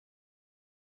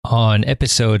On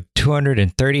episode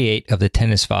 238 of the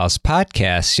Tennis Files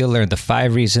podcast, you'll learn the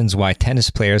 5 reasons why tennis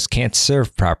players can't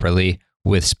serve properly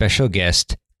with special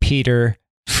guest Peter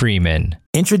Freeman.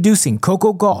 Introducing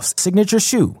Coco Gauff's signature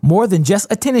shoe. More than just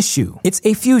a tennis shoe, it's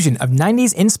a fusion of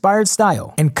 90s inspired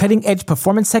style and cutting-edge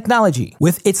performance technology.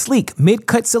 With its sleek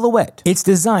mid-cut silhouette, it's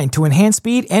designed to enhance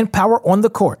speed and power on the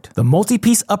court. The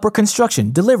multi-piece upper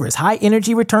construction delivers high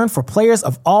energy return for players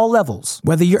of all levels.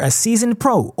 Whether you're a seasoned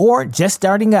pro or just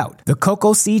starting out, the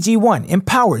Coco CG1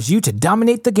 empowers you to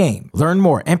dominate the game. Learn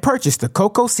more and purchase the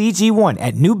Coco CG1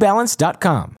 at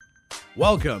newbalance.com.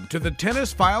 Welcome to the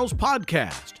Tennis Files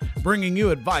podcast, bringing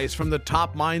you advice from the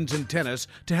top minds in tennis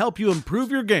to help you improve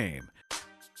your game.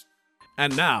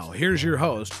 And now, here's your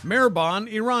host, Mehrban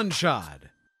Iranshad.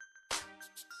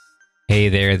 Hey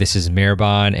there, this is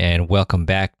Mehrban, and welcome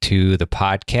back to the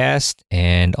podcast,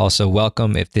 and also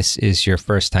welcome if this is your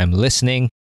first time listening.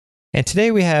 And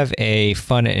today we have a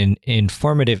fun and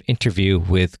informative interview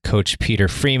with Coach Peter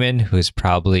Freeman, who is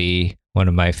probably one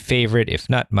of my favorite, if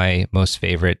not my most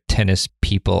favorite, tennis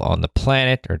people on the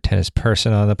planet or tennis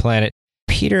person on the planet.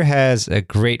 Peter has a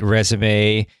great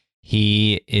resume.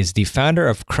 He is the founder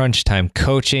of Crunch Time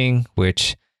Coaching,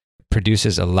 which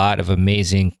produces a lot of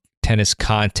amazing tennis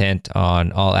content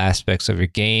on all aspects of your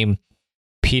game.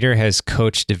 Peter has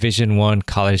coached Division I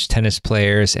college tennis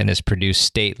players and has produced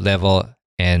state level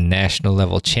and national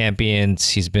level champions.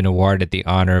 He's been awarded the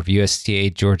honor of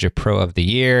USTA Georgia Pro of the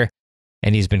Year.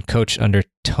 And he's been coached under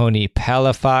Tony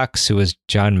Palafox, who was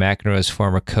John McEnroe's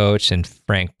former coach, and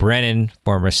Frank Brennan,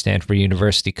 former Stanford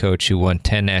University coach who won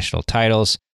 10 national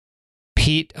titles.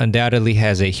 Pete undoubtedly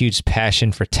has a huge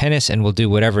passion for tennis and will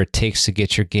do whatever it takes to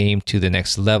get your game to the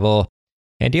next level.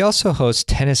 And he also hosts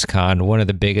TennisCon, one of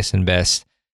the biggest and best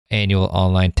annual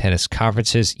online tennis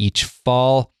conferences each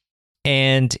fall.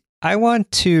 And I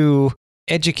want to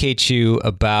educate you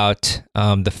about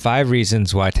the 5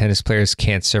 reasons why tennis players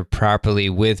can't serve properly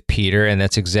with Peter, and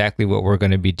that's exactly what we're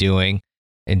going to be doing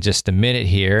in just a minute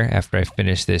here after I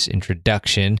finish this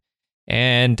introduction.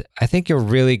 And I think you'll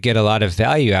really get a lot of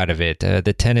value out of it.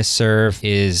 The tennis serve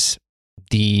is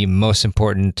the most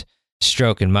important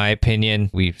stroke, in my opinion.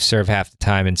 We serve half the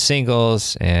time in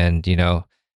singles, and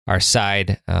our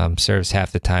side serves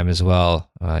half the time as well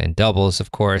in doubles,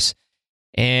 of course.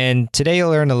 And today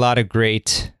you'll learn a lot of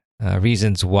great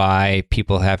reasons why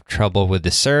people have trouble with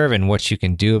the serve and what you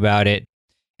can do about it.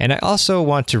 And I also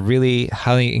want to really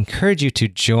highly encourage you to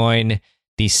join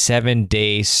the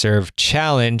 7-day serve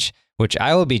challenge, which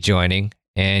I will be joining,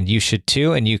 and you should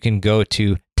too. And you can go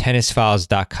to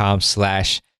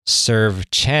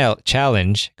tennisfiles.com/serve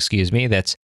challenge.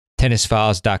 That's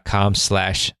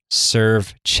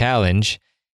tennisfiles.com/serve challenge.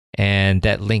 And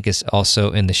that link is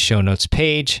also in the show notes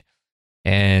page.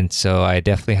 And so I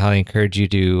definitely highly encourage you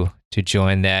to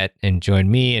join that and join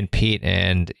me and Pete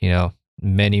and,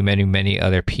 many, many, many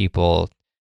other people,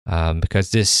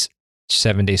 because this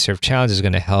 7-day serve challenge is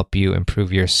going to help you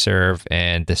improve your serve.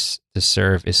 And the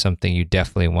serve is something you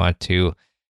definitely want to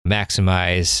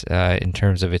maximize in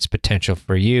terms of its potential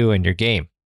for you and your game.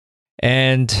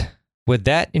 And with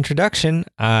that introduction,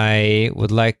 I would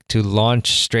like to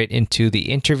launch straight into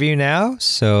the interview now.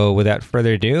 So without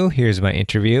further ado, here's my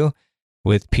interview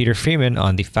with Peter Freeman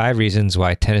on the 5 reasons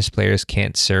why tennis players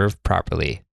can't serve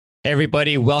properly. Hey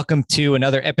everybody, welcome to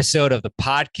another episode of the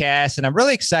podcast. And I'm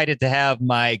really excited to have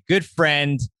my good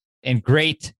friend and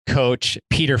great coach,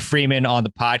 Peter Freeman, on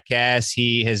the podcast.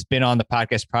 He has been on the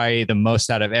podcast probably the most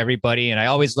out of everybody. And I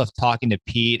always love talking to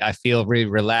Pete. I feel really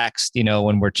relaxed,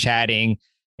 when we're chatting.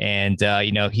 And,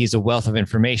 he's a wealth of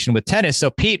information with tennis. So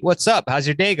Pete, what's up? How's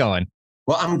your day going?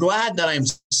 Well, I'm glad that I'm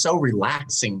so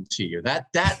relaxing to you. That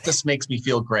just makes me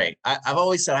feel great. I've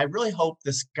always said, I really hope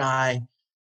this guy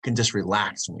can just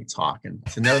relax when we talk. And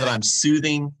to know that I'm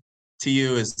soothing to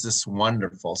you is just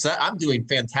wonderful. So I'm doing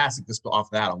fantastic just off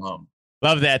that alone.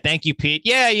 Love that. Thank you, Pete.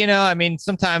 Yeah,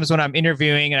 sometimes when I'm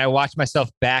interviewing and I watch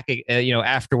myself back,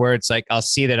 afterwards, like I'll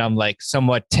see that I'm like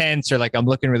somewhat tense or like I'm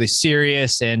looking really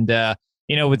serious. And,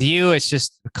 with you, it's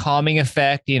just a calming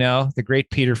effect, the great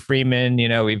Peter Freeman,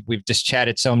 we've just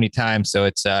chatted so many times. So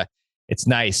it's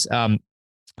nice.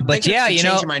 But yeah,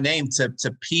 changing my name to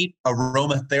Pete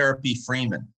Aromatherapy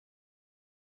Freeman.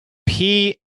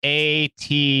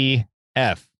 PATF.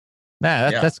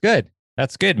 That's good.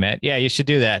 That's good, man. Yeah, you should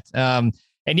do that. And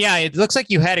yeah, it looks like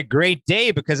you had a great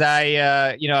day because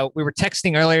we were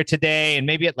texting earlier today and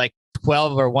maybe at like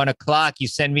 12 or 1 o'clock, you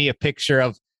send me a picture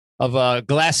of a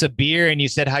glass of beer and you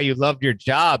said how you loved your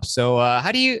job. So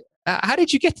how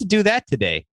did you get to do that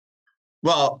today?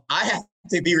 Well, I have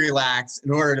to be relaxed in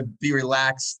order to be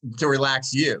relaxed, to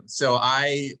relax you. So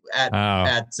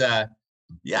at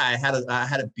Yeah, I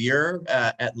had a beer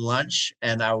at lunch,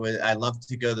 and I love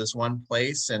to go to this one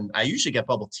place, and I usually get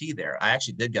bubble tea there. I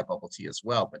actually did get bubble tea as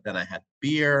well, but then I had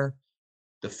beer,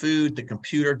 the food, the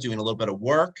computer, doing a little bit of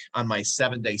work on my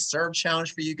 7-day serve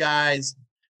challenge for you guys,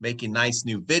 making nice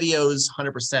new videos,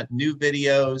 100% new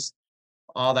videos,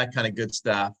 all that kind of good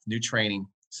stuff, new training.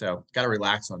 So got to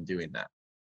relax on doing that.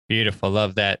 Beautiful.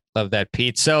 Love that. Love that,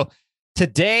 Pete. So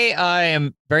today I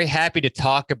am very happy to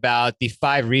talk about the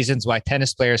 5 reasons why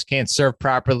tennis players can't serve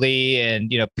properly.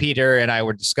 And, Peter and I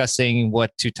were discussing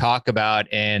what to talk about.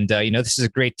 And, this is a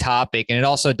great topic. And it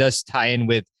also does tie in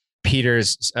with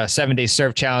Peter's 7-day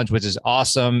serve challenge, which is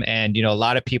awesome. And, a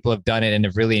lot of people have done it and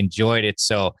have really enjoyed it.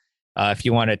 So if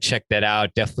you want to check that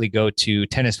out, definitely go to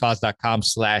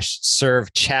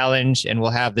tennisfiles.com/serve challenge, and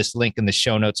we'll have this link in the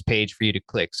show notes page for you to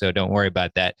click. So don't worry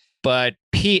about that. But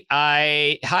Pete,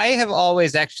 I have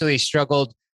always actually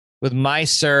struggled with my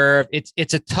serve.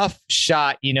 It's a tough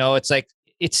shot. It's like,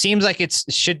 it seems like it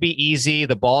should be easy.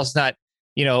 The ball's not,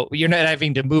 you're not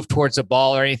having to move towards the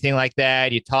ball or anything like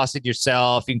that. You toss it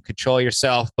yourself, you can control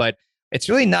yourself, but it's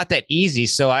really not that easy.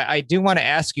 So I do want to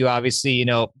ask you, obviously,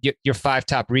 your 5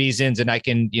 top reasons, and I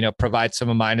can, provide some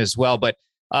of mine as well. But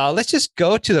let's just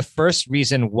go to the first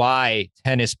reason why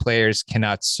tennis players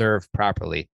cannot serve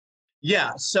properly.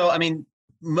 Yeah. So, I mean,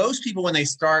 most people, when they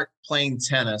start playing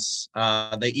tennis,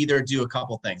 they either do a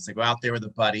couple things. They go out there with a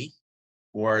buddy,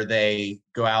 or they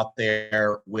go out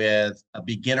there with a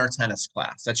beginner tennis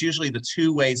class. That's usually the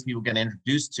 2 ways people get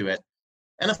introduced to it.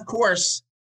 And of course,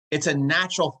 it's a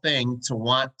natural thing to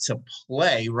want to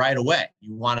play right away.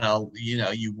 You want to,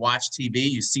 you watch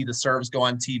TV, you see the serves go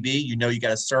on TV, you got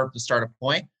to serve to start a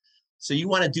point. So you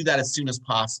want to do that as soon as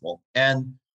possible.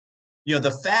 And,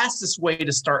 the fastest way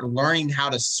to start learning how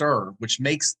to serve, which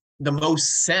makes the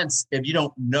most sense if you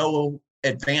don't know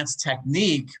advanced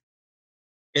technique,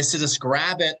 is to just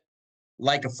grab it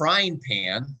like a frying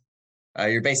pan.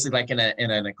 You're basically like in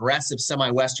an aggressive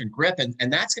semi-Western grip,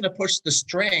 and that's going to push the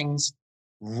strings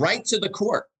right to the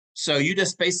court. So you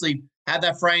just basically have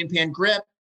that frying pan grip,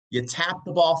 you tap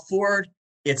the ball forward,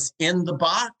 it's in the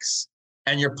box,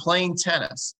 and you're playing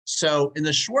tennis. So in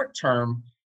the short term,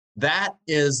 that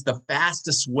is the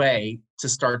fastest way to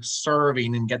start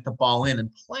serving and get the ball in and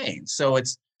playing. So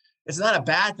it's not a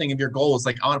bad thing if your goal is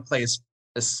like, I want to play as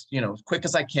quick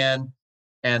as I can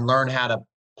and learn how to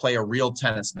play a real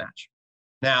tennis match.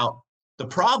 Now, the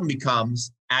problem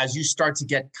becomes as you start to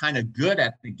get kind of good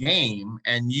at the game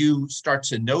and you start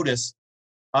to notice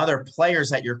other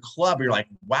players at your club, you're like,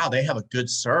 wow, they have a good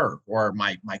serve, or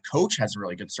my coach has a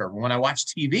really good serve. When I watch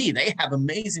TV, they have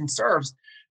amazing serves.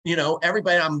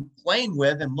 Everybody I'm playing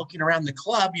with and looking around the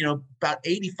club, about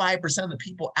 85% of the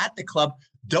people at the club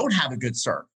don't have a good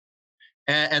serve.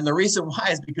 And the reason why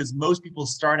is because most people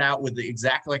start out with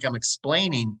exactly like I'm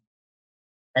explaining,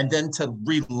 and then to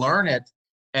relearn it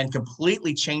and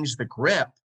completely change the grip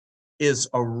is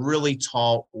a really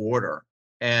tall order.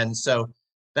 And so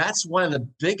that's one of the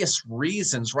biggest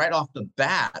reasons right off the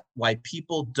bat why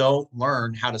people don't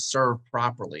learn how to serve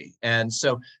properly. And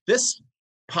so this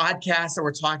podcast that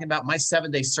we're talking about, my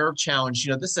 7-day serve challenge,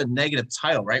 this is a negative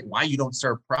title, right? Why you don't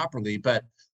serve properly. But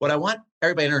what I want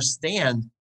everybody to understand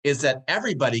is that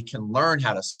everybody can learn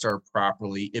how to serve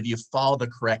properly if you follow the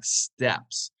correct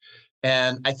steps.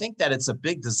 And I think that it's a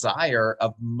big desire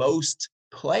of most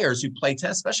players who play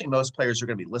tennis, especially most players who are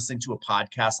going to be listening to a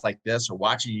podcast like this or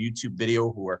watching a YouTube video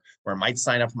or might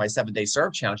sign up for my 7-day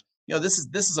serve challenge. This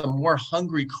is a more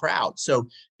hungry crowd. So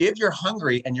if you're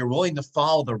hungry and you're willing to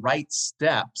follow the right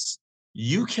steps,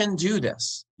 you can do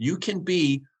this. You can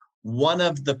be one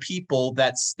of the people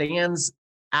that stands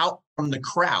out from the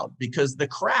crowd, because the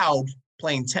crowd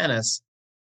playing tennis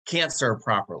can't serve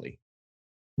properly.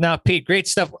 Now, Pete, great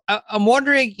stuff. I'm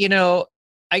wondering, I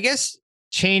guess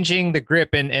changing the grip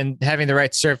and having the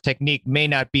right serve technique may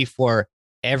not be for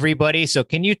everybody. So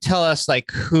can you tell us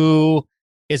who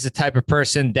is the type of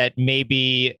person that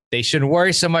maybe they shouldn't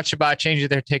worry so much about changing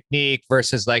their technique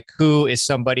versus who is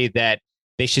somebody that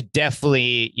they should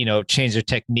definitely, change their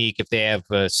technique if they have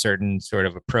a certain sort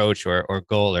of approach or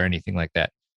goal or anything like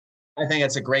that? I think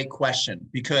that's a great question,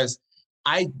 because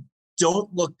my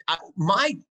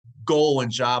goal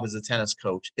and job as a tennis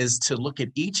coach is to look at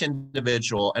each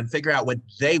individual and figure out what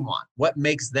they want, what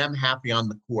makes them happy on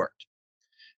the court.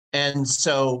 And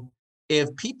so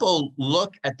if people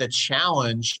look at the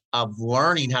challenge of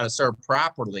learning how to serve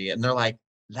properly and they're like,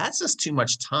 that's just too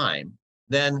much time,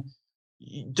 then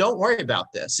don't worry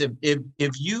about this.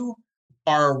 If you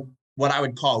are what I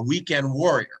would call a weekend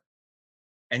warrior,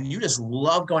 and you just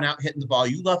love going out hitting the ball,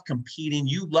 you love competing,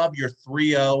 you love your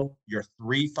 3-0, your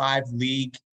 3-5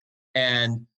 league,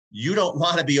 and you don't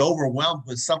want to be overwhelmed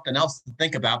with something else to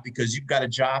think about because you've got a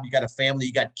job, you got a family,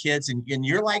 you got kids, and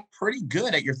you're like pretty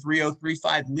good at your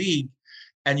 3.035 league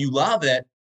and you love it,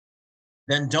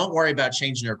 then don't worry about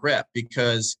changing your grip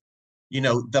because,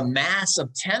 the mass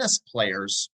of tennis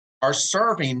players are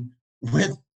serving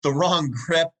with the wrong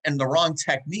grip and the wrong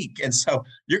technique. And so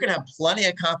you're going to have plenty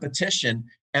of competition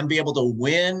and be able to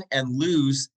win and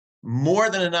lose more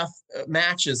than enough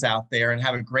matches out there and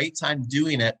have a great time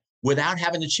doing it without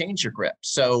having to change your grip.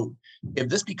 So if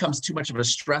this becomes too much of a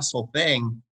stressful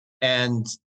thing and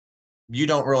you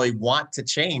don't really want to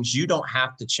change, you don't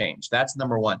have to change. That's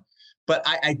number one. But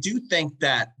I do think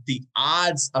that the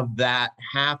odds of that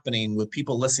happening with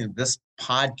people listening to this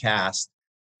podcast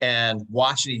and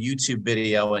watching a YouTube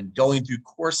video and going through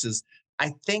courses,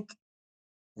 I think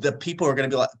the people who are going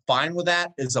to be fine with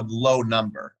that is a low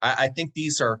number. I think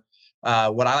these are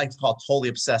what I like to call totally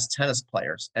obsessed tennis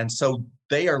players. And so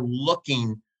they are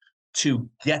looking to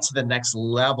get to the next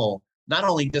level, not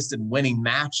only just in winning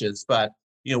matches, but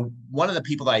one of the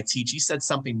people that I teach, he said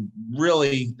something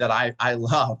really that I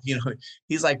love.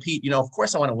 He's like, Pete, of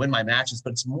course I want to win my matches, but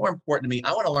it's more important to me.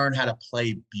 I want to learn how to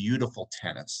play beautiful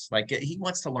tennis. Like he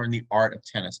wants to learn the art of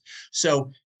tennis.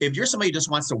 So if you're somebody who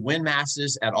just wants to win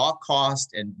matches at all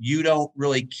cost and you don't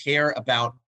really care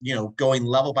about, going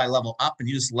level by level up and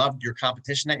you just love your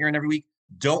competition that you're in every week,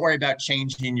 don't worry about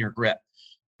changing your grip.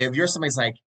 If you're somebody's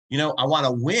like, I want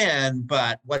to win,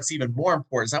 but what's even more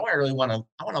important is I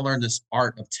want to learn this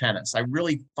art of tennis. I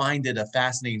really find it a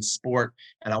fascinating sport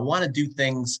and I want to do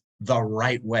things the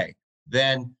right way.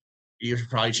 Then you should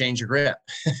probably change your grip.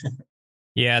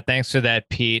 Yeah, thanks for that,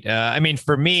 Pete.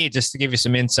 For me, just to give you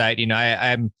some insight,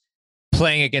 I'm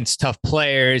playing against tough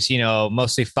players,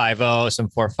 mostly 5-0, some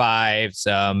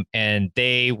 4-5s, and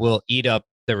they will eat up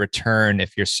the return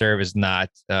if your serve is not,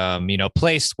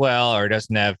 placed well or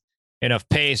doesn't have enough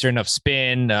pace or enough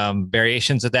spin,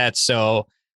 variations of that. So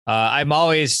I'm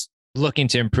always looking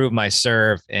to improve my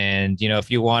serve. And, if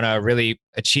you want to really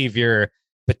achieve your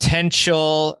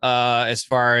potential as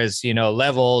far as,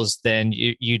 levels, then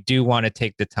you do want to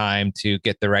take the time to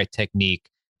get the right technique.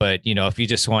 But, if you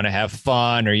just want to have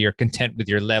fun or you're content with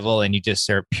your level and you just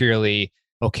are purely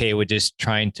okay with just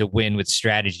trying to win with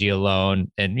strategy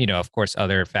alone and, of course,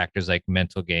 other factors like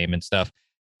mental game and stuff,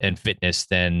 and fitness,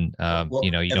 then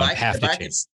you don't have to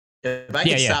change. If I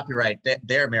can stop you right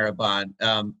there, Maribon,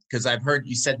 because I've heard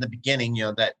you said in the beginning,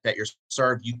 that your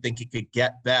serve, you think it could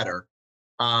get better.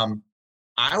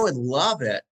 I would love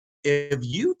it if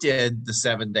you did the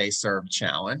 7-day serve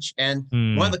challenge. And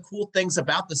one of the cool things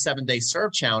about the 7-day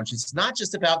serve challenge is it's not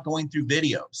just about going through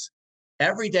videos.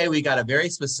 Every day we got a very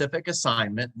specific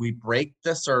assignment. We break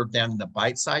the serve down into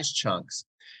bite-sized chunks.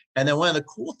 And then one of the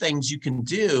cool things you can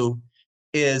do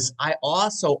is I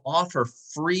also offer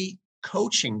free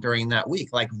coaching during that week,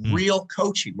 like real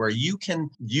coaching, where you can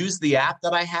use the app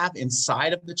that I have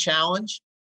inside of the challenge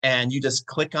and you just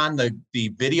click on the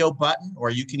video button, or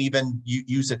you can even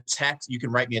use a text. You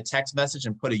can write me a text message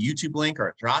and put a YouTube link or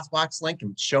a Dropbox link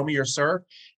and show me your serve.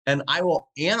 And I will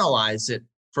analyze it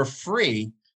for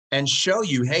free and show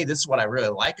you, hey, this is what I really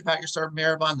like about your serve,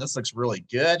 Maribon. This looks really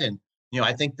good. And,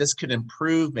 I think this could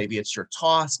improve. Maybe it's your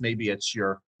toss. Maybe it's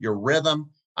your rhythm.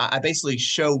 I basically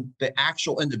show the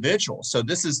actual individual. So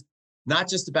this is not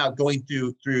just about going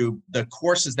through the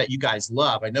courses that you guys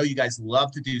love. I know you guys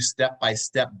love to do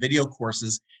step-by-step video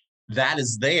courses. That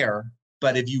is there.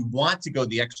 But if you want to go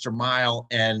the extra mile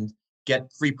and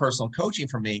get free personal coaching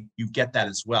from me, you get that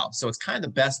as well. So it's kind of the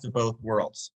best of both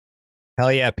worlds.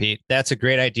 Hell yeah, Pete. That's a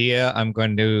great idea. I'm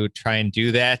going to try and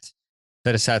do that.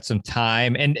 Set aside some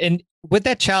time. And with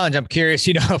that challenge, I'm curious,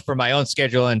 for my own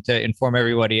schedule and to inform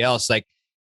everybody else,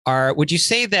 would you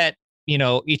say that,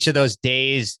 each of those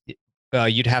days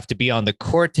you'd have to be on the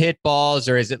court to hit balls,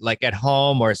 or is it like at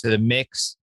home, or is it a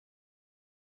mix?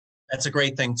 That's a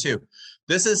great thing too.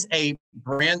 This is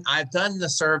I've done the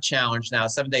serve challenge now,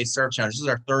 7-day serve challenge. This is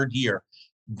our third year.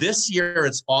 This year,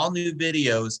 it's all new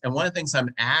videos. And one of the things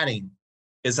I'm adding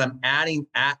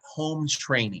at home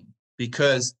training,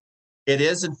 because it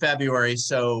is in February.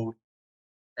 So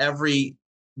every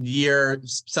year,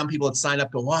 some people had signed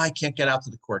up, go, well, I can't get out to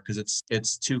the court because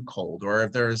it's too cold, or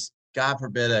if there's, God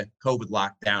forbid, a COVID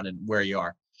lockdown in where you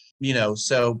are,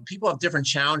 so people have different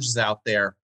challenges out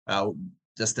there.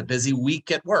 Just a busy week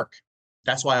at work.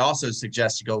 That's why I also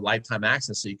suggest you go lifetime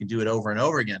access so you can do it over and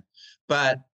over again.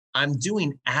 But I'm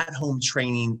doing at-home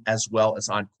training as well as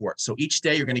on court. So each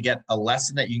day you're going to get a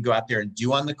lesson that you can go out there and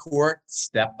do on the court,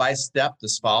 step by step.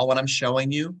 Just follow what I'm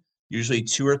showing you. Usually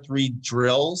 2 or 3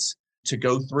 drills to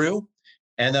go through.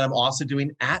 And then I'm also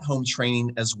doing at-home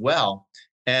training as well.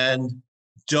 And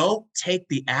don't take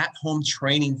the at-home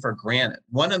training for granted.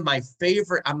 One of my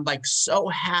favorite, I'm like so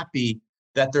happy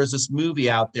that there's this movie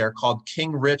out there called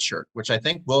King Richard, which I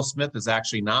think Will Smith is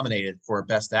actually nominated for a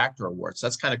Best Actor award. So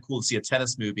that's kind of cool to see a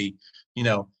tennis movie,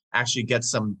 actually get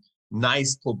some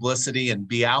nice publicity and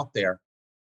be out there.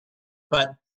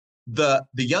 But the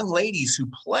young ladies who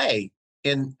play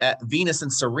at Venus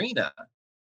and Serena,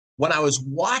 when I was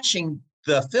watching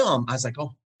the film, I was like,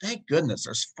 oh, thank goodness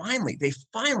they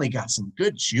finally got some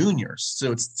good juniors.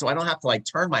 So I don't have to like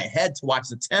turn my head to watch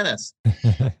the tennis.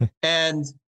 And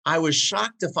I was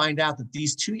shocked to find out that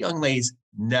these two young ladies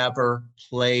never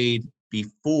played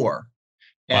before.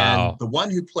 Wow. And the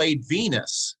one who played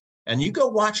Venus, and you go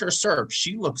watch her serve,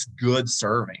 she looks good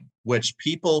serving, which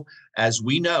people, as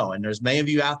we know, and there's many of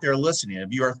you out there listening, if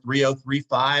you are 3-0,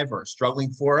 3-5 or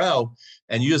struggling 4-0,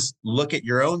 and you just look at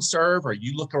your own serve or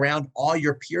you look around all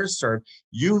your peers serve,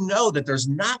 you know that there's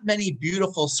not many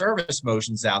beautiful service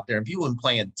motions out there. And people have been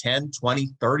playing 10, 20,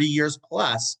 30 years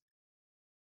plus.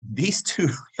 These two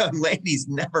young ladies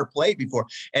never played before.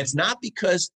 And it's not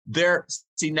because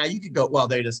now you could go, well,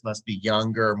 they just must be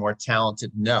younger, more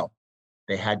talented. No,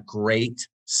 they had great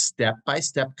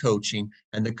step-by-step coaching.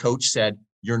 And the coach said,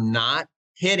 you're not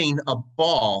hitting a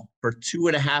ball for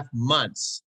 2.5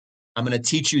 months. I'm going to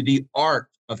teach you the art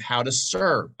of how to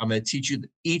serve. I'm going to teach you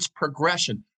each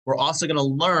progression. We're also going to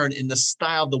learn in the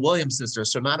style of the Williams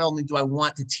sisters. So not only do I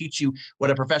want to teach you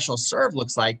what a professional serve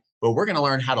looks like, but we're going to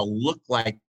learn how to look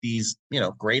like these,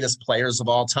 greatest players of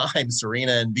all time,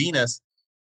 Serena and Venus.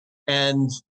 And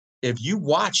if you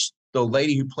watch the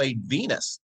lady who played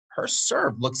Venus, her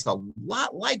serve looks a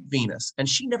lot like Venus, and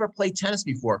she never played tennis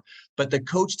before, but the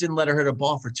coach didn't let her hit a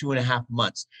ball for 2.5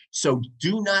 months. So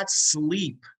do not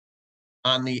sleep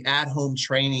on the at-home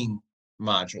training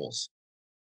modules.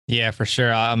 Yeah, for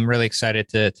sure. I'm really excited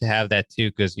to have that too,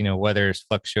 because weather is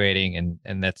fluctuating,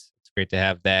 and it's great to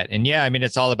have that. And yeah, I mean,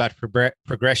 it's all about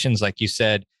progressions, like you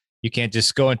said. You can't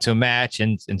just go into a match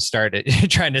and start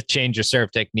trying to change your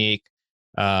serve technique.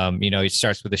 It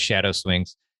starts with the shadow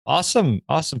swings. Awesome,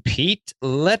 Pete.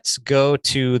 Let's go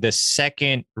to the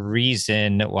second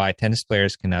reason why tennis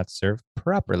players cannot serve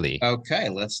properly. Okay,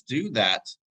 let's do that.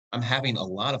 I'm having a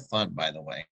lot of fun, by the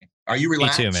way. Are you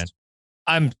relaxed? Me too,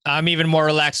 man. I'm even more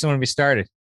relaxed than when we started.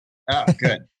 Oh,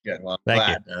 good. Well, I'm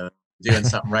glad doing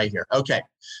something right here. Okay,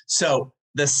 so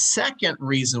the second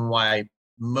reason why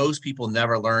most people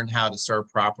never learn how to serve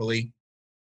properly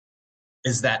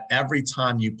is that every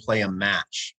time you play a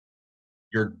match,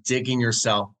 you're digging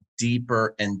yourself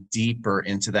deeper and deeper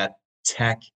into that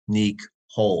technique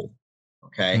hole.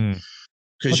 Okay.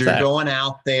 Because you're going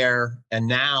out there and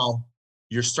now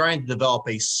you're starting to develop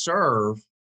a serve,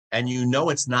 and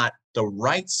it's not the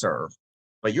right serve,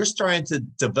 but you're starting to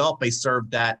develop a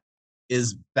serve that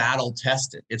is battle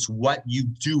tested. It's what you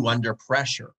do under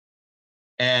pressure.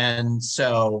 And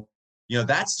so,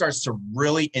 that starts to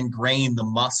really ingrain the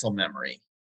muscle memory,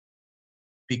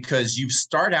 because you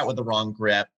start out with the wrong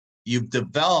grip, you've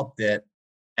developed it,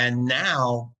 and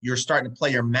now you're starting to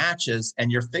play your matches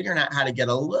and you're figuring out how to get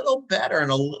a little better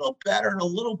and a little better and a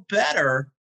little better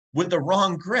with the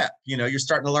wrong grip. You're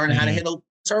starting to learn how to hit a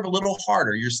serve a little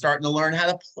harder. You're starting to learn how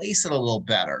to place it a little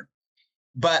better.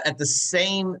 But at the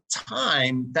same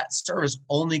time, that serve is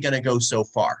only going to go so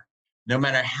far. No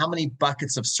matter how many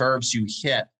buckets of serves you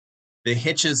hit, the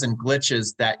hitches and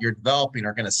glitches that you're developing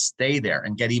are going to stay there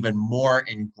and get even more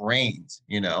ingrained,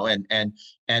 and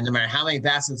no matter how many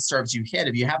basket serves you hit,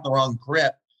 if you have the wrong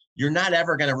grip, you're not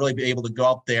ever going to really be able to go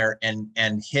up there and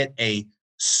hit a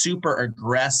super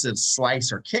aggressive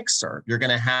slice or kick serve. You're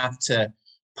going to have to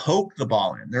poke the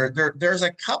ball in. There's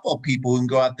a couple of people who can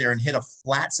go out there and hit a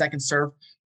flat second serve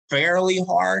fairly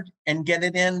hard and get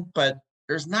it in, but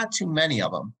there's not too many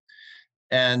of them.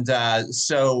 And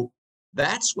so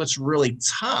that's what's really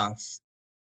tough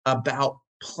about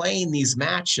playing these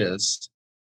matches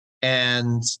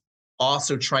and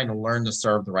also trying to learn to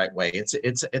serve the right way. It's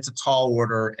a tall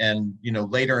order. And,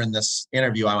 later in this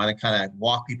interview, I want to kind of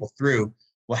walk people through,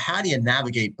 well, how do you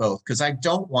navigate both? Because I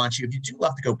don't want you, if you do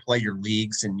love to go play your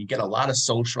leagues and you get a lot of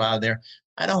social out of there,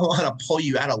 I don't want to pull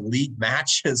you out of league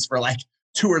matches for like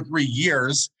 2 or 3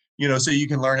 years, so you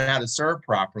can learn how to serve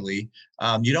properly.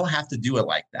 You don't have to do it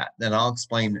like that. Then I'll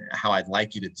explain how I'd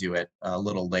like you to do it a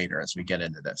little later as we get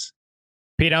into this.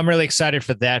 Pete, I'm really excited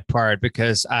for that part,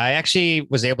 because I actually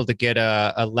was able to get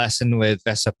a lesson with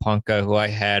Vesa Punka, who I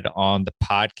had on the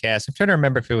podcast. I'm trying to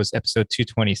remember if it was episode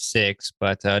 226,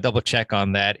 but double check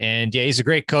on that. And yeah, he's a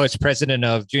great coach, president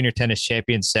of Junior Tennis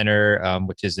Champion Center,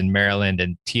 which is in Maryland,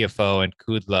 and TFO and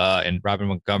Kudla and Robin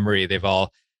Montgomery. They've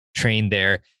all trained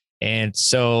there. And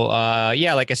so,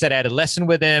 yeah, like I said, I had a lesson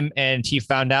with him, and he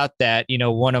found out that,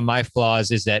 one of my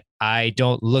flaws is that I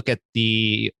don't look at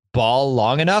the ball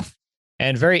long enough.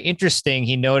 And very interesting,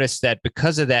 he noticed that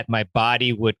because of that, my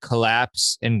body would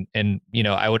collapse and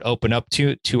I would open up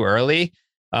too early,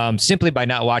 simply by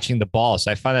not watching the ball.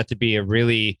 So I found that to be a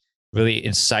really, really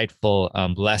insightful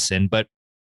lesson. But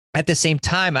at the same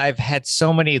time, I've had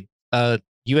so many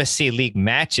USC League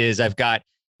matches. I've got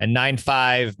a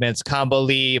 9-5 men's combo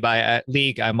league.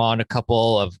 I'm on a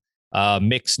couple of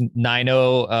mixed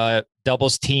 9-0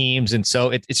 doubles teams, and so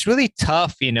it's really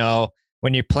tough,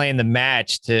 when you're playing the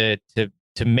match to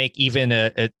make even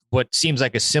a what seems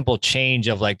like a simple change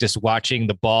of like just watching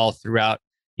the ball throughout.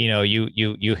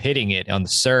 You hitting it on the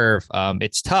serve.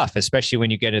 It's tough, especially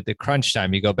when you get at the crunch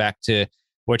time. You go back to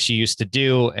what you used to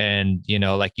do, and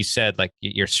like you said, like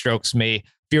your strokes may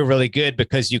feel really good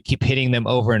because you keep hitting them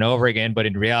over and over again, but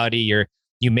in reality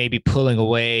you may be pulling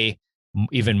away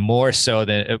even more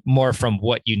from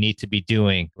what you need to be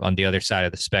doing on the other side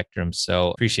of the spectrum.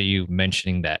 So appreciate you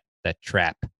mentioning that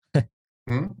trap.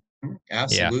 Mm-hmm.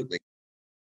 Absolutely.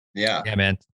 Yeah,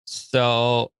 man.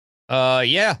 So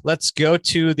yeah, let's go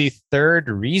to the third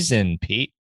reason,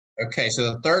 Pete. Okay,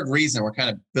 so the third reason, we're kind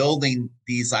of building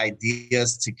these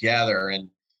ideas together, and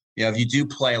if you do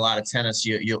play a lot of tennis,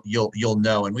 you'll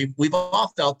know. And we've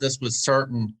all felt this with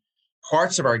certain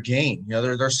parts of our game.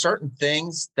 There are certain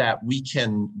things that we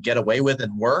can get away with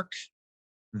and work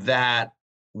that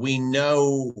we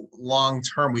know long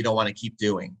term we don't want to keep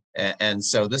doing, and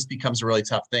so this becomes a really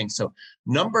tough thing. So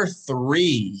number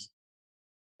 3,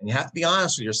 and you have to be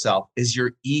honest with yourself, is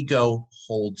your ego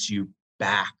holds you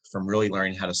back from really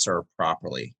learning how to serve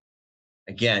properly.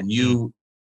 Again, you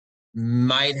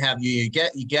might have you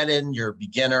get in, you're a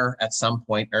beginner at some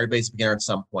point. Everybody's a beginner at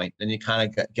some point. Then you kind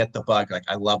of get the bug, like,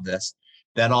 I love this.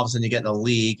 Then all of a sudden you get in a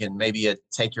league and maybe you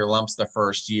take your lumps the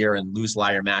first year and lose a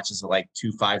lot of your matches at like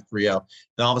 2-5, 3-0.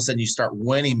 Then all of a sudden you start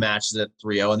winning matches at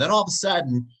 3-0. And then all of a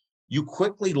sudden you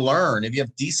quickly learn, if you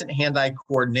have decent hand-eye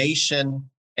coordination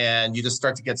and you just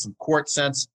start to get some court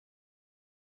sense,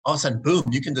 all of a sudden, boom,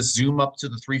 you can just zoom up to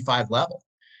the 3-5 level.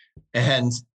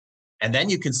 And then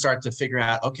you can start to figure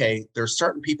out, okay, there's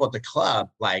certain people at the club,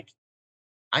 like,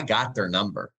 I got their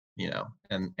number,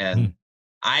 and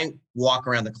I walk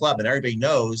around the club and everybody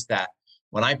knows that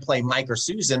when I play Mike or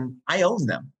Susan, I own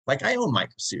them. Like, I own Mike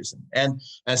or Susan. And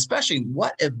especially,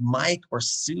 what if Mike or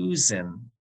Susan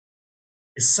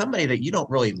is somebody that you don't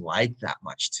really like that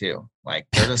much too? Like,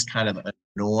 they're just kind of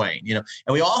annoying, and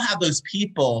we all have those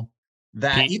people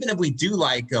that even if we do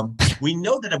like them, we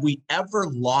know that if we ever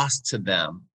lost to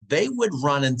them, they would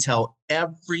run and tell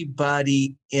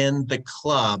everybody in the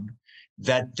club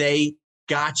that they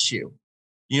got you,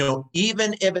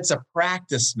 even if it's a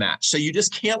practice match. So you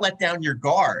just can't let down your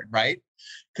guard, right?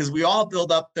 Because we all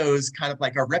build up those kind of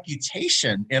like our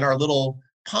reputation in our little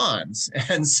ponds.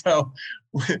 And so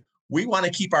we want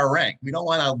to keep our rank. We don't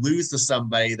want to lose to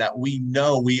somebody that we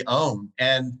know we own.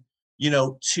 And,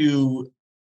 to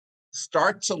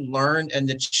start to learn and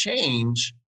to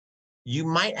change, you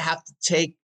might have to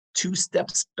take 2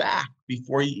 steps back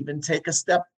before you even take a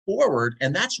step forward.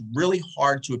 And that's really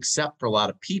hard to accept for a lot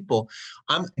of people.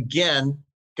 I'm, again,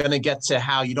 going to get to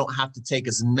how you don't have to take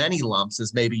as many lumps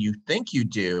as maybe you think you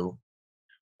do.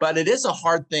 But it is a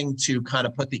hard thing to kind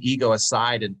of put the ego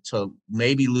aside and to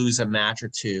maybe lose a match or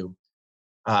two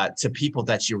to people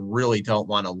that you really don't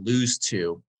want to lose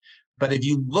to. But if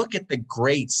you look at the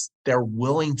greats, they're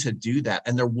willing to do that.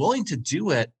 And they're willing to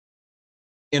do it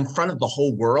in front of the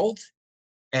whole world.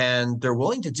 And they're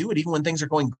willing to do it even when things are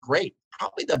going great.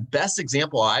 Probably the best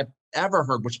example I've ever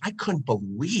heard, which I couldn't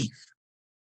believe,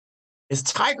 is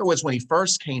Tiger Woods when he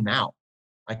first came out.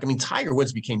 Tiger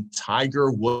Woods became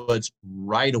Tiger Woods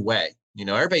right away.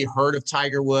 Everybody heard of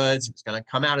Tiger Woods. He was going to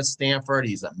come out of Stanford.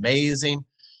 He's amazing.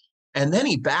 And then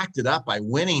he backed it up by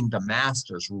winning the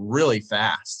Masters really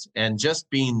fast and just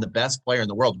being the best player in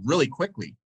the world really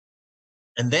quickly.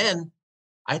 And then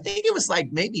I think it was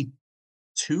like maybe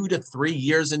 2 to 3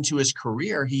 years into his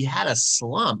career, he had a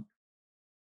slump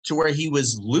to where he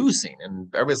was losing.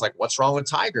 And everybody's like, what's wrong with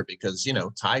Tiger? Because,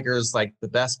 Tiger is like the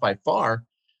best by far.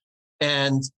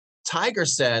 And Tiger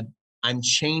said, I'm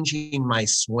changing my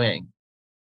swing.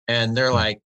 And they're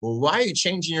like, well, why are you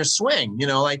changing your swing?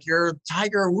 Like, you're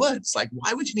Tiger Woods. Like,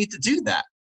 why would you need to do that?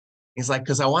 He's like,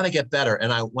 because I want to get better.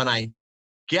 And when I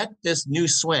get this new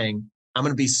swing, I'm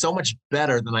going to be so much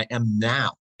better than I am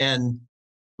now. And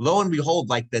lo and behold,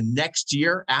 like the next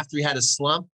year after he had a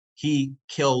slump, he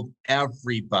killed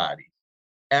everybody.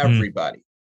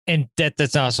 And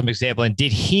that's an awesome example. And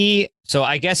did he, so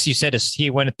I guess you said he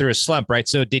went through a slump, right?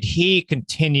 So did he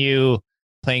continue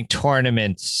playing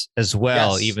tournaments as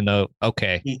well, Yes. even though,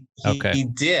 okay. He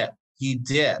did. He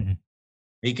did. Mhm.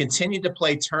 He continued to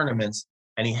play tournaments,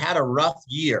 and he had a rough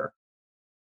year,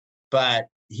 but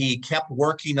he kept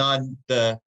working on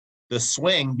the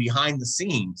swing behind the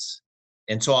scenes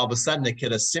until all of a sudden it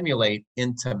could assimilate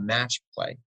into match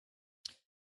play.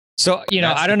 So, That's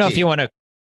I the don't know if key. you want to,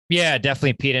 yeah,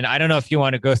 definitely, Pete. And I don't know if you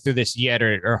want to go through this yet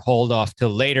or hold off till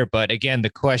later. But again, the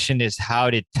question is, how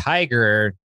did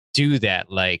Tiger do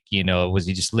that? Like, was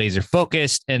he just laser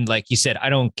focused? And like you said, I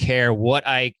don't care what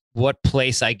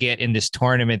place I get in this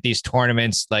tournament, these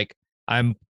tournaments, like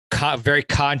I'm very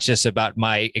conscious about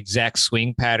my exact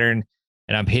swing pattern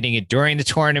and I'm hitting it during the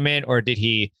tournament. Or did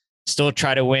he still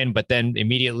try to win, but then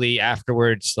immediately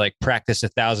afterwards, like practice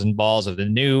 1,000 balls of the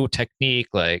new technique?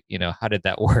 Like, how did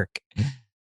that work?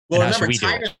 Well, And how should remember, we do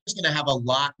it? Tiger's going to have a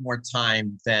lot more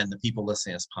time than the people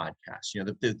listening to this podcast.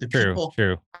 The True, people,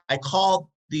 true. I call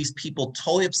these people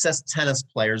totally obsessed tennis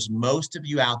players. Most of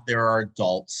you out there are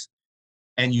adults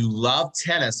and you love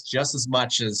tennis just as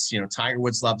much as, Tiger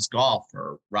Woods loves golf,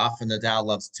 or Rafa Nadal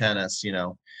loves tennis,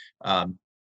 just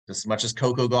as much as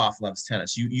Coco Gauff loves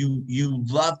tennis. You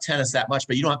love tennis that much,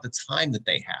 but you don't have the time that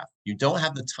they have. You don't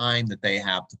have the time that they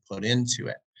have to put into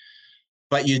it.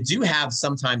 But you do have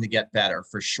some time to get better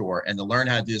for sure, and to learn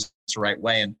how to do this the right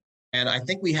way. And I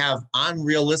think we have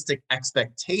unrealistic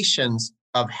expectations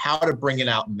of how to bring it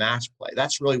out in match play.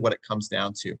 That's really what it comes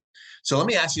down to. So let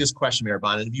me ask you this question,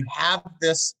 Mirabon. If you have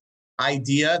this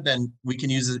idea, then we can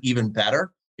use it even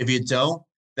better. If you don't,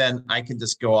 then I can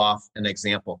just go off an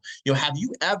example. Have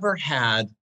you ever had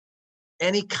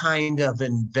any kind of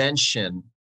invention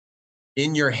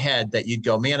in your head that you'd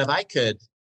go, man, if I could,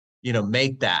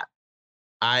 make that,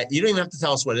 you don't even have to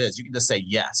tell us what it is. You can just say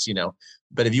yes,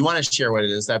 but if you want to share what it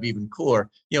is, that'd be even cooler.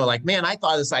 Like, man, I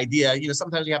thought of this idea,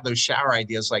 sometimes you have those shower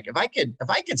ideas. Like if I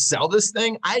could sell this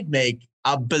thing, I'd make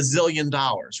 $1 bazillion,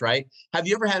 right? Have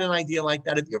you ever had an idea like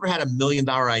that? Have you ever had $1 million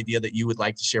idea that you would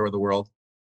like to share with the world?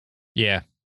 Yeah.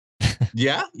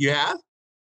 Yeah, you have?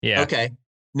 Yeah. Okay.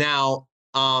 Now,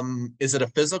 is it a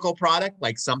physical product,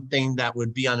 like something that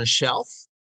would be on a shelf?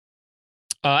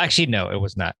 Actually, no, it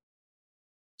was not.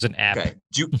 It was an app. Okay.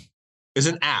 Is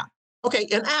an app. Okay,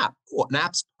 an app. Cool. An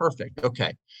app's perfect.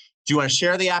 Okay. Do you want to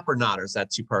share the app or not, or is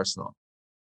that too personal?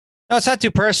 No, it's not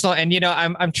too personal. And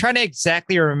I'm trying to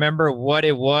exactly remember what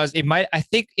it was. I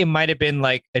think it might have been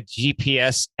like a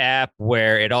GPS app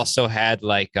where it also had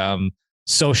like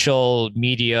social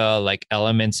media like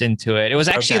elements into it. It was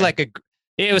actually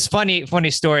it was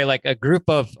funny story, like a group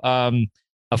of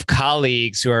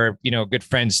colleagues who are, good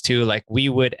friends too. Like we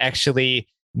would actually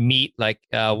meet like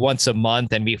once a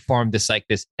month, and we formed this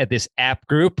app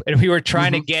group, and we were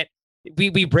trying to get,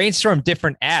 we brainstormed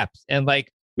different apps, and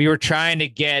like we were trying to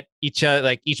get each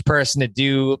person to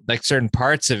do like certain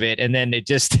parts of it. And then it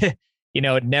just,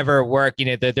 it never worked.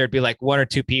 There'd be like one or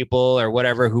two people or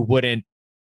whatever who wouldn't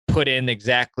put in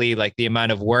exactly like the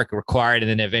amount of work required. And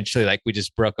then eventually like we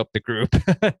just broke up the group.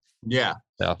 Yeah.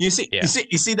 So, you see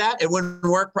that it wouldn't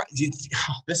work.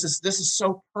 This is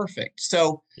so perfect.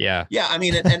 So yeah. I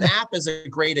mean, an app is a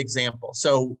great example.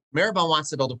 So Maribel wants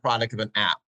to build a product of an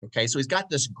app. Okay. So he's got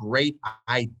this great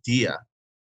idea.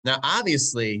 Now,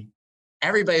 obviously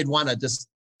everybody'd want to just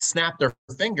snap their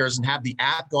fingers and have the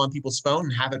app go on people's phone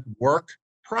and have it work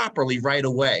properly right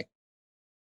away.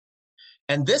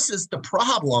 And this is the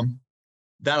problem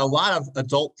that a lot of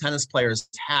adult tennis players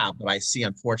have that I see,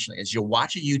 unfortunately, is you'll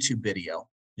watch a YouTube video,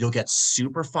 you'll get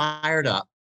super fired up,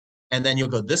 and then you'll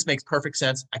go, this makes perfect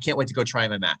sense. I can't wait to go try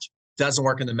my match. Doesn't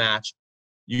work in the match.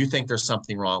 You think there's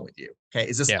something wrong with you. Okay.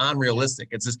 Is this unrealistic?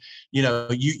 It's just,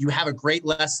 you have a great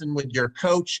lesson with your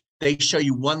coach. They show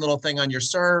you one little thing on your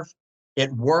serve.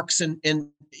 It works in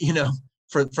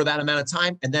for that amount of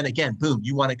time. And then again, boom,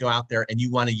 you want to go out there and you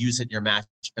want to use it in your match,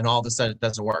 and all of a sudden it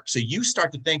doesn't work. So you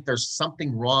start to think there's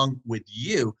something wrong with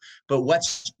you, but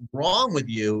what's wrong with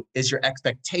you is your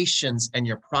expectations and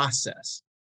your process.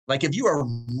 Like if you are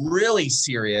really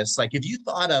serious, like if you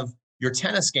thought of your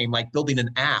tennis game like building an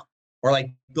app, or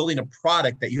like building a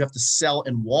product that you have to sell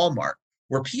in Walmart,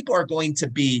 where people are going to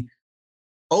be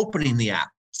opening the app,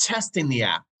 testing the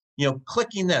app,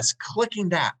 clicking this, clicking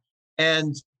that.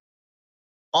 And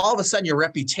all of a sudden your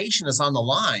reputation is on the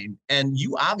line, and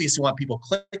you obviously want people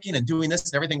clicking and doing this,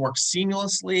 and everything works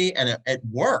seamlessly, and it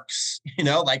works,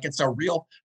 like it's a real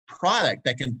product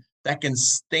that can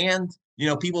stand,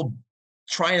 people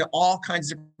trying it all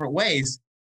kinds of different ways.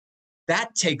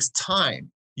 That takes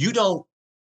time. You don't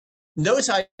notice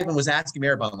how I even was asking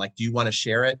Maribel, like, do you want to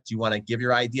share it? Do you want to give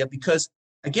your idea? Because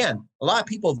again, a lot of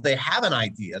people, they have an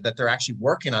idea that they're actually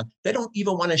working on. They don't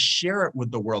even want to share it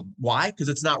with the world. Why? Because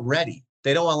it's not ready.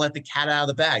 They don't want to let the cat out of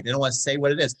the bag. They don't want to say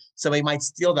what it is. Somebody might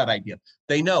steal that idea.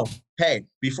 They know, hey,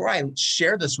 before I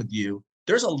share this with you,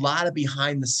 there's a lot of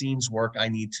behind the scenes work I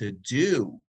need to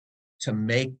do to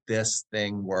make this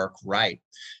thing work right.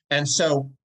 And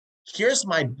so here's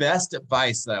my best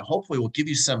advice that hopefully will give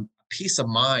you some peace of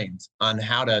mind on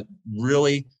how to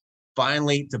really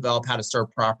finally develop how to serve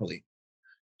properly.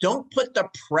 Don't put the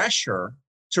pressure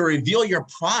to reveal your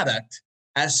product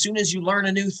as soon as you learn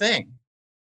a new thing,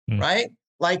 right?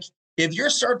 Like if your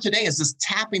serve today is just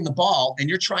tapping the ball and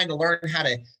you're trying to learn how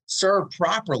to serve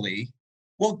properly,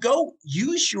 well, go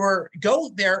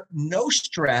there, no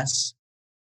stress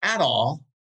at all,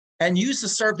 and use the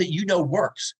serve that you know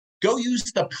works. Go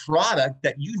use the product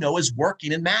that you know is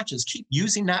working in matches. Keep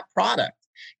using that product.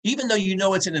 Even though you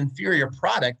know it's an inferior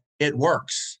product, it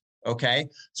works, okay?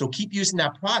 So keep using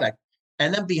that product.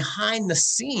 And then behind the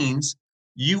scenes,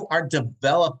 you are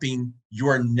developing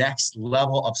your next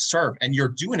level of serve, and you're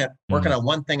doing it working on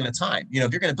one thing at a time. You know,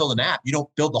 if you're going to build an app, you don't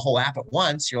build the whole app at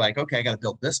once. You're like, okay, I got to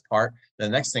build this part. The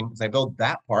next thing is I build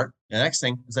that part. The next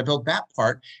thing is I build that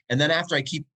part. And then after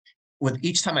with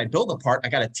each time I build a part, I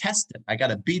got to test it. I got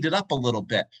to beat it up a little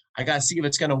bit. I got to see if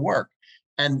it's going to work.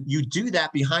 And you do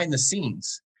that behind the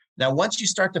scenes. Now, once you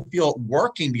start to feel it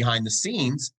working behind the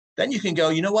scenes, then you can go,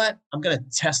 you know what? I'm going to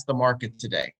test the market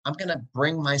today. I'm going to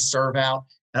bring my serve out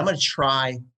and I'm going to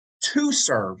try 2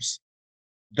 serves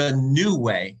the new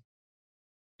way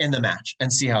in the match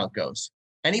and see how it goes.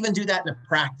 And even do that in a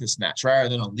practice match rather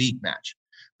than a league match.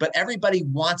 But everybody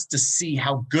wants to see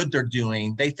how good they're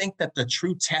doing. They think that the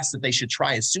true test that they should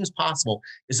try as soon as possible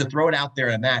is to throw it out there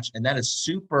in a match. And that is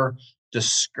super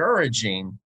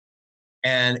discouraging.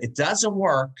 And it doesn't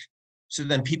work. So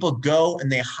then people go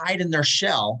and they hide in their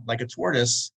shell like a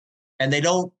tortoise, and they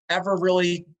don't ever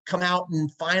really come out and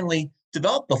finally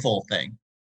develop the full thing.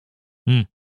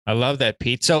 I love that,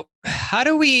 Pete. So how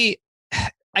do we,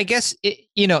 I guess,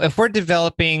 if we're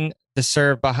developing the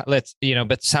serve, but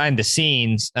behind the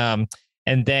scenes, and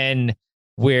then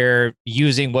we're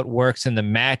using what works in the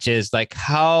matches, like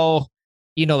how,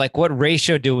 like what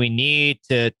ratio do we need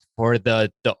for the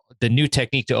new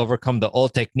technique to overcome the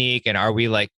old technique? And are we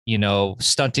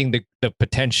stunting the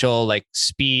potential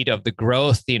speed of the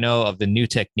growth, of the new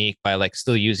technique by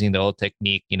still using the old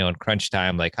technique, in crunch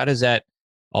time? Like, how does that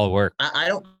all work? I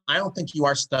don't think you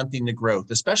are stunting the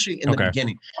growth, especially in the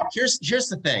beginning. Here's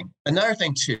the thing. Another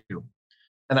thing too,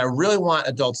 and I really want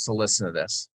adults to listen to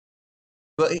this.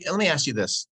 But let me ask you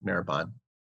this, Maribon.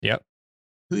 Yep.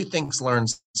 Who do you think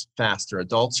learns faster,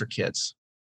 adults or kids?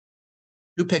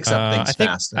 Who picks up things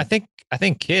faster? I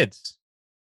think kids.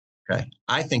 Okay.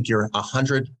 I think you're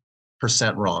 100%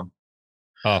 wrong.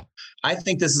 Oh. I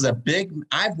think this is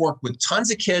I've worked with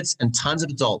tons of kids and tons of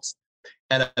adults.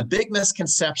 And a big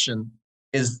misconception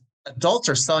is adults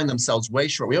are selling themselves way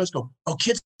short. We always go, oh,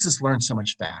 kids just learn so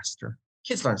much faster.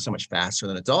 Kids learn so much faster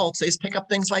than adults. They just pick up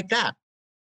things like that.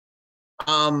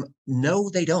 No,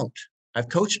 they don't. I've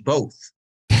coached both.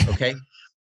 Okay.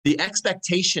 The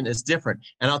expectation is different.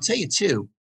 And I'll tell you too,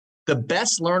 the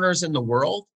best learners in the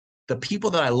world, the people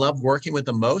that I love working with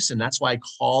the most, and that's why I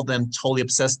call them totally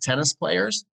obsessed tennis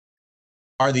players,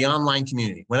 are the online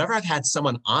community. Whenever I've had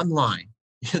someone online,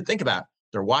 think about it,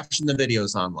 they're watching the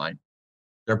videos online.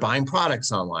 They're buying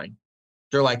products online.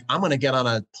 They're like, I'm going to get on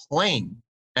a plane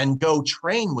and go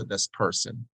train with this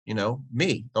person,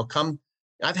 me. They'll come.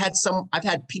 I've had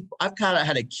people, I've kind of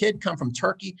had a kid come from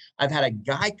Turkey. I've had a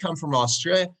guy come from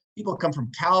Australia. People come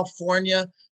from California,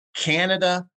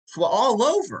 Canada, all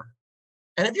over.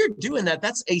 And if you're doing that,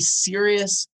 that's a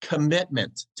serious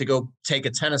commitment to go take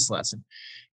a tennis lesson.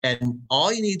 And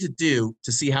all you need to do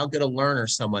to see how good a learner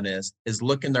someone is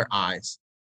look in their eyes.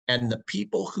 And the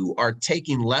people who are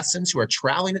taking lessons, who are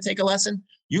traveling to take a lesson,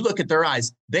 you look at their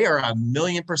eyes, they are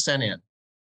 1,000,000% in.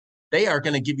 They are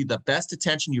going to give you the best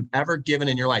attention you've ever given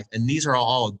in your life. And these are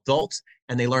all adults,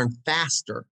 and they learn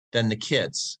faster than the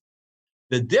kids.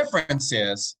 The difference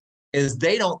is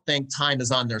they don't think time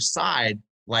is on their side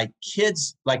like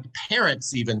kids, like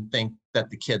parents even think that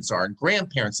the kids are, and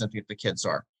grandparents think that the kids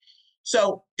are.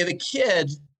 So if a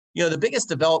kid, the biggest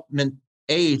development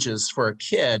ages for a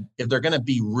kid, if they're going to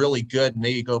be really good,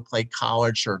 maybe go play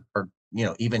college or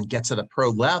even get to the pro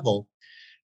level,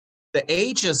 the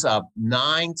ages of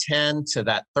 9, 10 to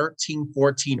that 13,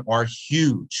 14 are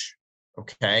huge.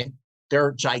 Okay.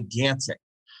 They're gigantic.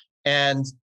 And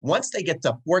once they get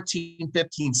to 14,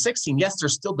 15, 16, yes, they're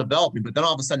still developing, but then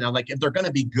all of a sudden, now, if they're going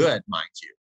to be good, mind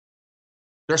you,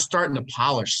 they're starting to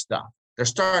polish stuff.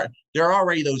 They're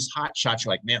already those hot shots.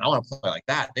 You're like, man, I want to play like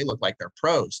that. They look like they're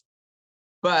pros.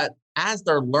 But as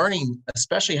they're learning,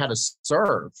 especially how to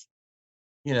serve,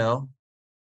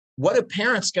 what are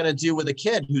parents going to do with a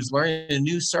kid who's learning a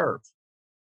new serve?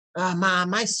 Mom,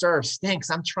 my serve stinks.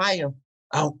 I'm trying.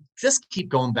 Oh, just keep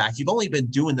going back. You've only been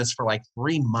doing this for like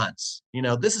 3 months.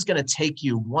 This is going to take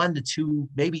you 1 to 2,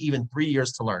 maybe even 3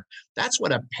 years to learn. That's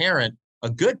what a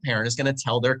good parent is going to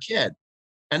tell their kid.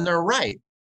 And they're right.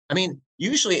 I mean,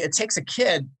 usually it takes a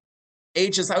kid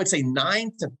ages, I would say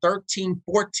 9 to 13,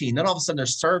 14. Then all of a sudden their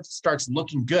serve starts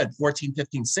looking good, 14,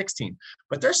 15, 16.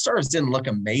 But their serves didn't look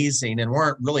amazing and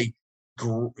weren't really,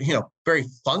 very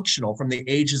functional from the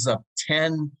ages of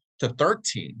 10 to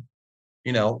 13.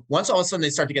 Once all of a sudden they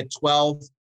start to get 12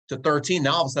 to 13,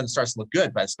 now all of a sudden it starts to look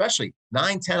good. But especially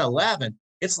 9, 10, 11,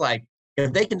 it's like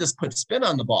if they can just put spin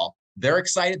on the ball, they're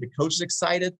excited, the coach is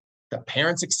excited, the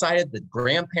parents excited, the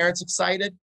grandparents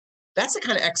excited. That's the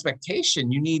kind of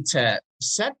expectation you need to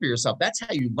set for yourself. That's how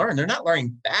you learn. They're not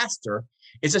learning faster.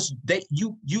 It's just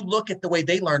you look at the way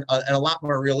they learn and a lot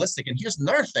more realistic. And here's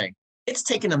another thing. It's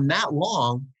taken them that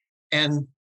long and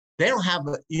they don't have,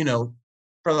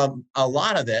 for a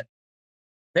lot of it,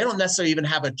 they don't necessarily even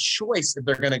have a choice if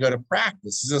they're going to go to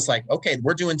practice. It's just like, okay,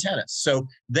 we're doing tennis. So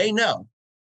they know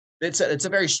it's a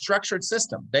very structured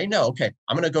system. They know, okay,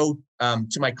 I'm going to go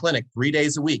to my clinic 3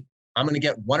 days a week. I'm going to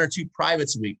get 1 or 2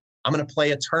 privates a week. I'm going to play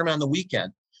a tournament on the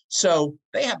weekend. So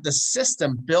they have the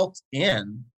system built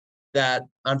in that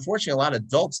unfortunately a lot of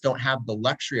adults don't have the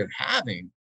luxury of having.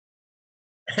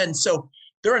 And so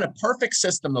they're in a perfect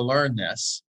system to learn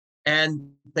this.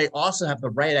 And they also have the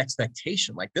right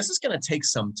expectation. Like this is going to take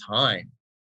some time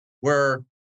where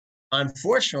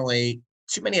unfortunately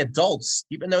too many adults,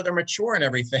 even though they're mature and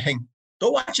everything,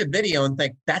 they'll watch a video and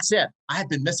think, that's it. I have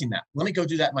been missing that. Let me go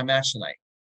do that in my match tonight.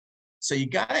 So you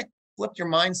got to flip your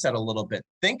mindset a little bit.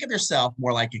 Think of yourself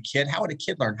more like a kid. How would a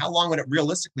kid learn? How long would it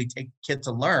realistically take a kid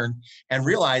to learn? And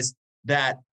realize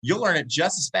that you'll learn it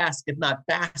just as fast, if not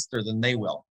faster than they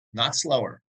will, not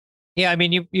slower. Yeah, I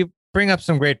mean, you bring up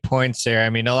some great points there. I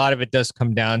mean, a lot of it does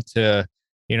come down to,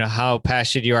 how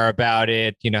passionate you are about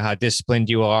it, how disciplined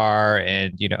you are,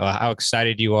 and, how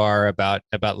excited you are about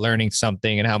learning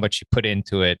something and how much you put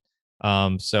into it.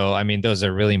 So, I mean, those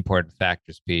are really important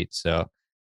factors, Pete. So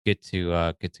good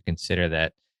to consider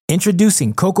that.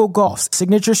 Introducing Coco Gauff's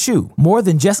signature shoe, more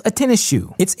than just a tennis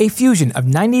shoe. It's a fusion of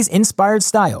 90s inspired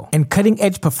style and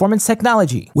cutting-edge performance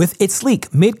technology with its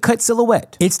sleek mid-cut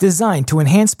silhouette. It's designed to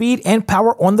enhance speed and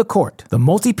power on the court. The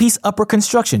multi-piece upper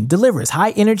construction delivers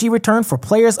high energy return for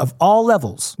players of all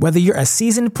levels. Whether you're a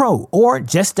seasoned pro or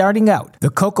just starting out, the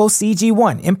Coco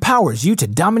CG1 empowers you to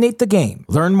dominate the game.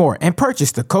 Learn more and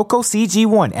purchase the Coco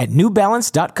CG1 at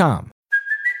newbalance.com.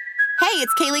 Hey,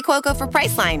 it's Kaylee Cuoco for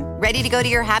Priceline. Ready to go to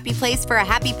your happy place for a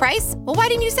happy price? Well, why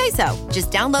didn't you say so? Just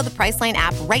download the Priceline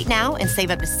app right now and save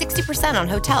up to 60% on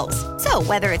hotels. So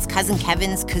whether it's Cousin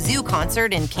Kevin's Kazoo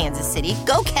Concert in Kansas City,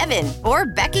 go Kevin, or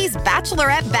Becky's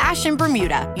Bachelorette Bash in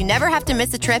Bermuda, you never have to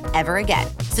miss a trip ever again.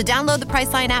 So download the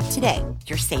Priceline app today.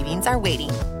 Your savings are waiting.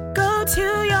 Go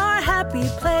to your happy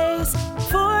place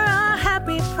for a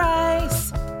happy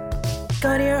price.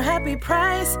 Go to your happy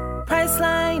price,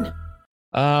 Priceline.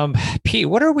 Pete,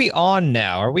 what are we on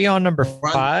now? Are we on number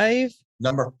 5?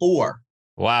 Number 4.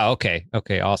 Wow. Okay.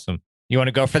 Awesome. You want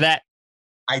to go for that?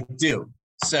 I do.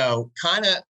 So kind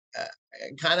of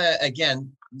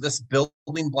again, this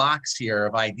building blocks here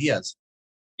of ideas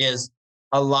is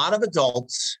a lot of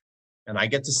adults, and I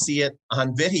get to see it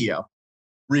on video,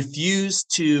 refuse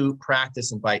to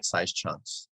practice in bite-sized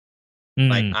chunks.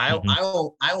 Like I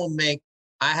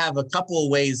have a couple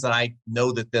of ways that I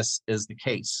know that this is the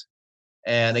case.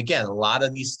 And again, a lot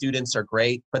of these students are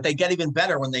great, but they get even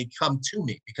better when they come to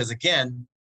me because again,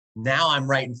 now I'm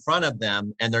right in front of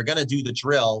them and they're going to do the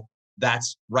drill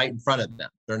that's right in front of them.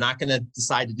 They're not going to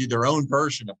decide to do their own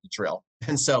version of the drill.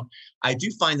 And so I do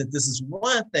find that this is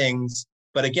one of the things,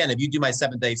 but again, if you do my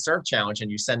 7-day serve challenge and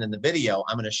you send in the video,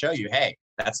 I'm going to show you, hey,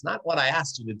 that's not what I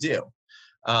asked you to do.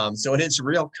 So it is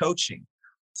real coaching.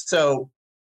 So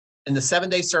in the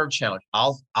 7-day serve challenge,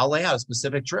 I'll lay out a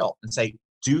specific drill and say,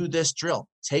 do this drill.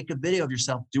 Take a video of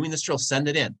yourself doing this drill, send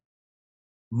it in.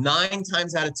 9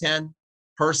 times out of 10,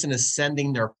 person is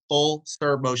sending their full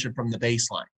serve motion from the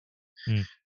baseline.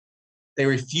 They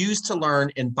refuse to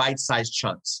learn in bite-sized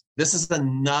chunks. This is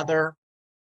another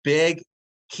big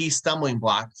key stumbling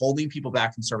block holding people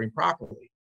back from serving properly.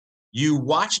 You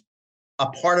watch a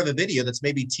part of a video that's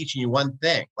maybe teaching you one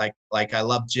thing, like I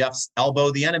love Jeff's elbow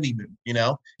the enemy move,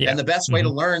 Yeah. And the best way to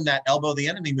learn that elbow the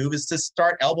enemy move is to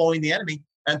start elbowing the enemy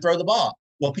and throw the ball.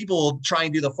 Well, people will try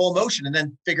and do the full motion and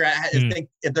then figure out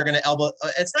if they're going to elbow.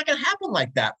 It's not going to happen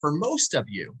like that for most of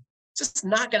you. It's just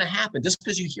not going to happen just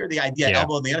because you hear the idea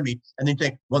elbow the enemy and then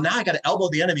think, well, now I got to elbow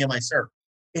the enemy on my serve.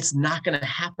 it's not going to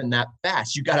happen that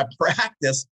fast. You got to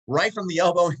practice right from the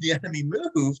elbow in the enemy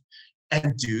move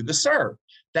and do the serve.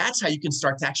 That's how you can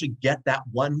start to actually get that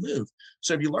one move.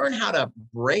 So if you learn how to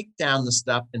break down the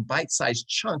stuff in bite-sized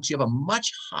chunks, you have a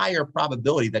much higher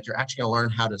probability that you're actually going to learn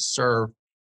how to serve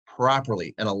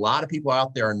properly. And a lot of people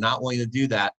out there are not willing to do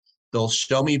that. They'll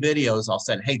show me videos. I'll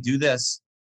say, hey, do this.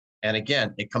 And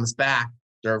again, it comes back.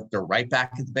 They're right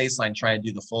back at the baseline trying to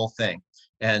do the full thing.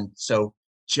 And so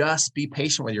just be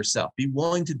patient with yourself. Be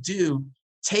willing to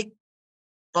take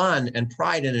fun and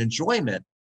pride and enjoyment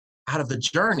out of the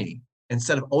journey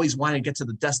instead of always wanting to get to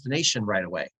the destination right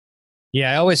away.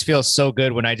 Yeah, I always feel so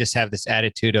good when I just have this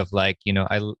attitude of like,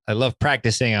 I love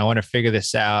practicing. I want to figure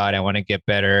this out. I want to get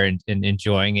better and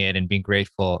enjoying it and being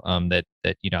grateful that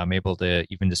I'm able to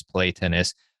even just play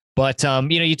tennis. But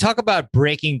you talk about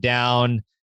breaking down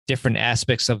different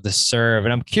aspects of the serve,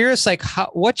 and I'm curious, like,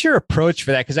 what's your approach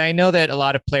for that? Because I know that a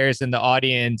lot of players in the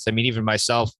audience, I mean, even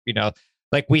myself,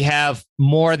 like we have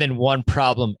more than one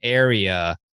problem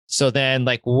area. So then,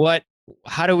 like, what's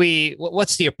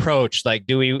the approach? Like,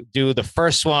 do we do the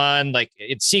first one like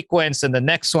in sequence and the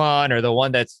next one, or the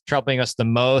one that's troubling us the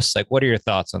most? Like, what are your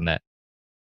thoughts on that?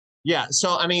 Yeah.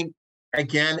 So, I mean,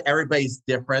 again, everybody's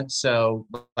different. So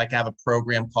like I have a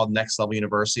program called Next Level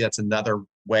University. That's another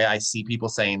way I see people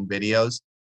saying videos.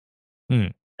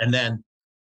 And then,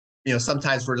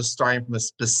 sometimes we're just starting from a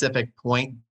specific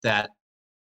point that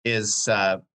is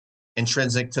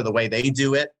intrinsic to the way they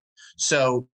do it.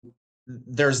 So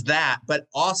there's that, but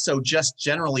also just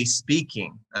generally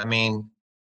speaking, I mean,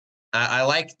 I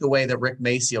like the way that Rick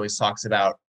Macy always talks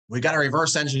about, we got to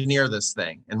reverse engineer this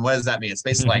thing. And what does that mean? It's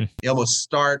basically like you almost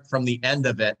start from the end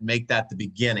of it, make that the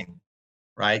beginning,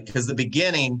 right? Because the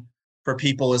beginning for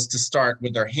people is to start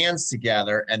with their hands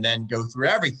together and then go through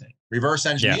everything. Reverse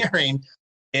engineering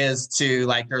is to,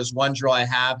 like, there's one drill I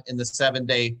have in the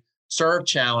 7-day serve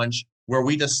challenge where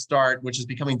we just start, which is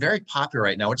becoming very popular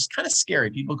right now, which is kind of scary.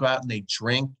 People go out and they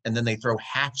drink and then they throw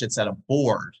hatchets at a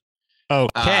board.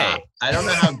 Okay. I don't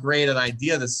know how great an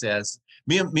idea this is.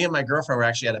 Me and my girlfriend were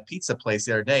actually at a pizza place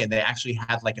the other day, and they actually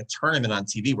had like a tournament on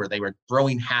TV where they were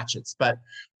throwing hatchets. But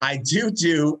I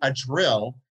do a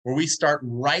drill where we start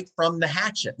right from the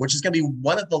hatchet, which is going to be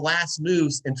one of the last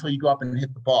moves until you go up and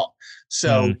hit the ball.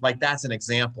 So like, that's an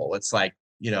example. It's like,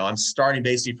 I'm starting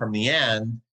basically from the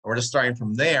end. We're just starting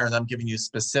from there, and I'm giving you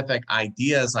specific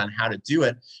ideas on how to do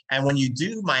it. And when you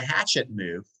do my hatchet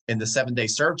move in the 7-day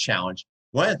serve challenge,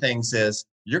 one of the things is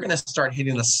you're going to start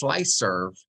hitting a slice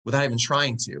serve without even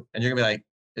trying to. And you're going to be like,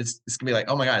 it's going to be like,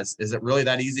 oh my God, is it really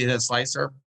that easy to hit a slice serve?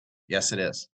 Yes, it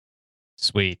is.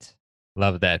 Sweet.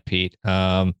 Love that, Pete.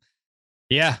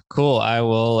 Yeah, cool. I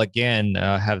will, again,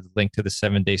 have the link to the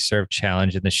 7-day serve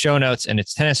challenge in the show notes, and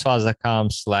it's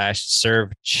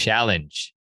tennisfiles.com/serve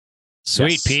challenge.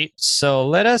 Sweet, yes. Pete. So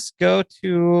let us go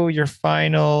to your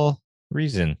final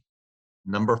reason.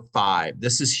 Number 5.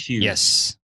 This is huge.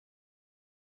 Yes.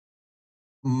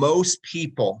 Most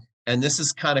people, and this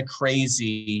is kind of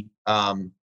crazy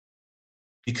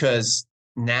because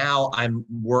now I'm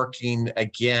working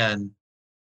again,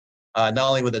 not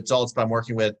only with adults, but I'm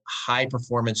working with high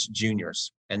performance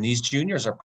juniors. And these juniors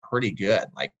are pretty good.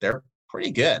 Like, they're pretty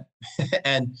good.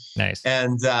 And nice.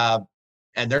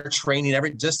 And they're training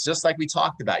just like we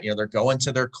talked about. They're going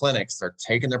to their clinics, they're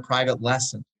taking their private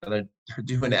lessons, they're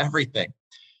doing everything.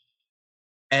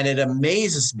 And it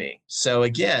amazes me. So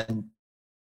again,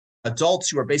 adults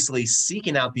who are basically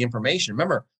seeking out the information.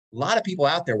 Remember, a lot of people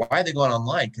out there, why are they going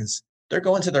online? Because they're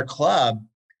going to their club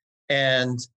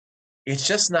and it's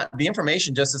just not, the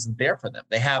information just isn't there for them.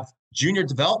 They have junior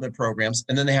development programs,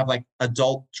 and then they have like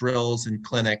adult drills and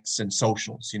clinics and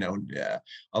socials.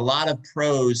 A lot of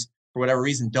pros, for whatever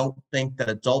reason, don't think that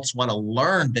adults want to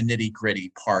learn the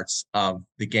nitty-gritty parts of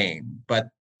the game. But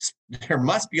there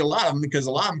must be a lot of them, because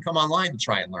a lot of them come online to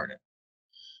try and learn it.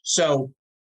 So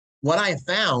what I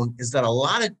found is that a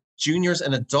lot of juniors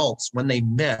and adults, when they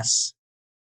miss,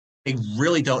 they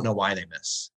really don't know why they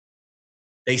miss.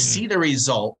 They see the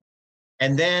result,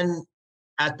 and then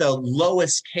at the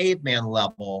lowest caveman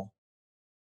level,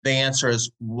 the answer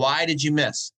is, why did you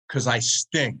miss? Because I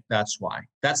stink. That's why.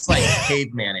 That's like a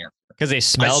caveman answer. Because they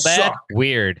smell bad? Suck.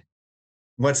 Weird.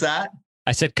 What's that?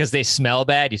 I said because they smell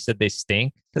bad. You said they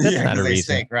stink? That's not a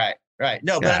reason. Stink. Right.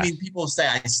 No, but I mean, people say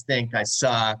I stink, I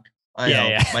suck,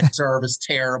 my serve is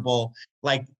terrible.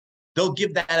 Like, they'll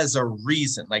give that as a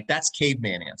reason. Like, that's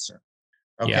caveman answer.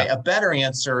 Okay. Yeah. A better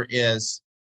answer is,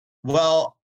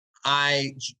 well,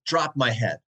 I dropped my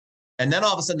head. And then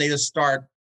all of a sudden they just start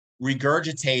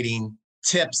regurgitating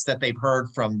tips that they've heard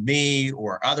from me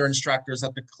or other instructors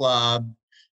at the club,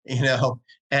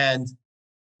 and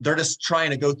they're just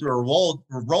trying to go through a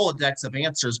Rolodex of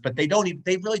answers, but they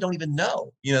really don't even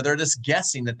know. They're just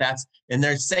guessing and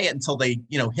they say it until they,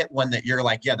 hit one that you're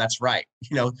like, yeah, that's right.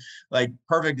 Like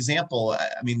perfect example.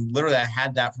 I mean, literally I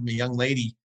had that from a young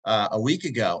lady a week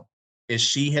ago. Is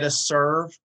she hit a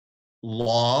serve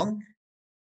long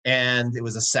and it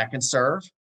was a second serve.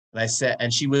 And I said,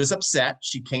 and she was upset.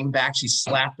 She came back, she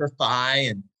slapped her thigh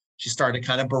and she started to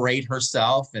kind of berate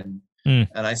herself. And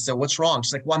I said, what's wrong?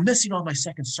 She's like, well, I'm missing all my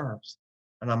second serves.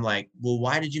 And I'm like, well,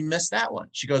 why did you miss that one?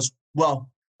 She goes, well,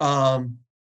 I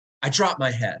dropped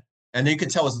my head. And you could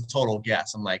tell it was a total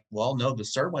guess. I'm like, well, no, the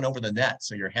serve went over the net.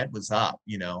 So your head was up,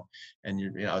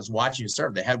 and I was watching you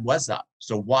serve. The head was up.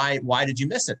 So why did you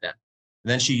miss it then?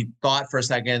 And then she thought for a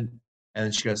second and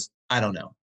then she goes, I don't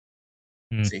know.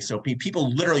 See, so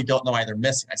people literally don't know why they're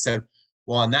missing. I said,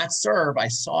 well, on that serve, I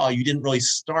saw you didn't really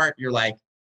start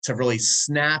to really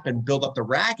snap and build up the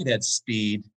racket head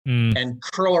speed and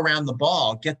curl around the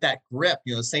ball, get that grip,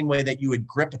 the same way that you would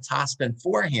grip a topspin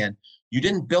forehand. You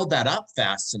didn't build that up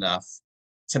fast enough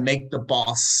to make the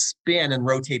ball spin and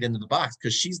rotate into the box,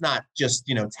 because she's not just,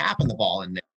 tapping the ball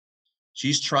in there.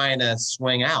 She's trying to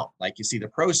swing out like you see the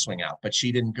pros swing out, but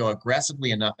she didn't go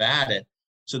aggressively enough at it.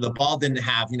 So the ball didn't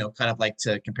have, kind of like,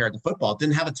 to compare it to football, it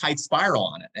didn't have a tight spiral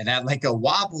on it. It had like a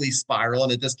wobbly spiral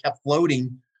and it just kept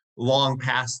floating long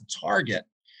past the target.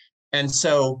 And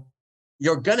so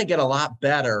you're going to get a lot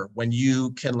better when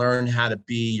you can learn how to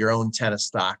be your own tennis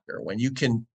doctor. When you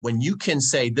can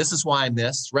say, this is why I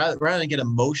missed, rather than get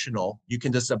emotional, you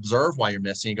can just observe why you're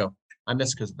missing. You go, I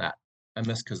missed because of that. I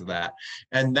missed because of that.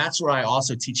 And that's what I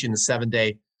also teach you in the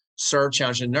 7-day serve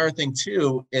challenge. And another thing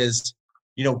too is,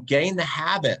 gain the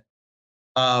habit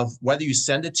of, whether you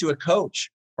send it to a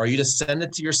coach or you just send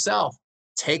it to yourself,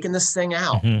 taking this thing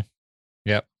out. Mm-hmm.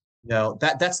 Yep.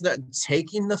 That's the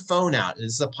taking the phone out.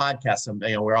 This is a podcast. So,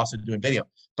 we're also doing video,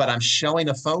 but I'm showing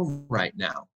a phone right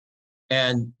now.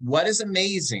 And what is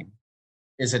amazing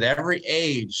is at every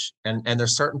age, and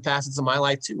there's certain facets of my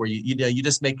life too, where you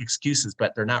just make excuses,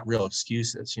 but they're not real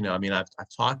excuses. I've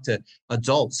talked to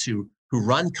adults who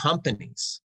run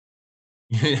companies,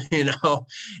 and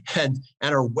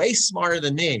are way smarter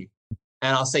than me.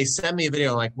 And I'll say, send me a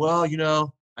video. I'm like, well,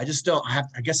 I just don't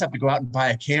I guess I have to go out and buy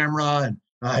a camera, and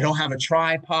I don't have a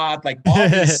tripod, like all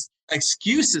these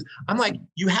excuses. I'm like,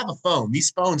 you have a phone. These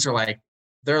phones are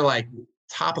they're like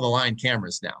top of the line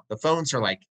cameras now. The phones are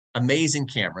like amazing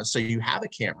cameras. So you have a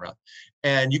camera,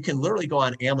 and you can literally go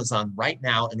on Amazon right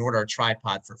now and order a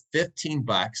tripod for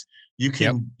 $15. You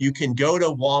can go to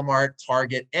Walmart,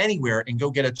 Target, anywhere and go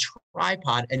get a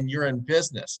tripod, and you're in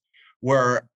business.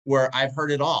 Where I've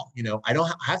heard it all. I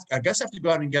guess I have to go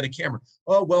out and get a camera.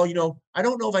 Oh, well, I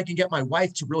don't know if I can get my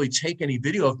wife to really take any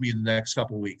video of me in the next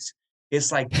couple of weeks.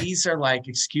 It's like, these are like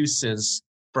excuses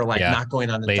for not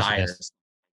going on a diet.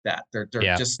 That they're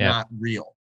just not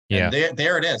real. Yeah. And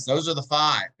there it is. Those are the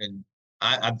 5. And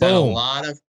I've done a lot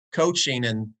of coaching,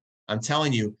 and I'm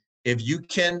telling you, if you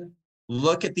can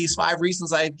look at these 5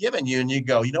 reasons I've given you and you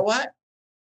go, you know what?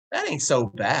 That ain't so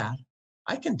bad.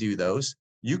 I can do those.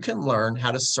 You can learn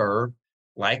how to serve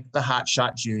like the Hot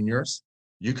Shot Juniors.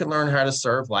 You can learn how to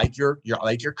serve like your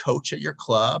coach at your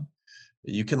club.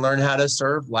 You can learn how to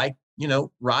serve like,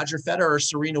 Roger Federer or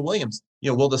Serena Williams.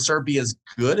 Will the serve be as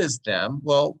good as them?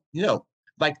 Well,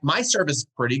 like my serve is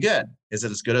pretty good. Is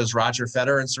it as good as Roger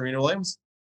Federer and Serena Williams?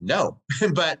 No,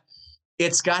 but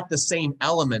it's got the same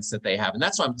elements that they have. And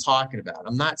that's what I'm talking about.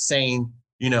 I'm not saying,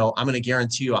 I'm going to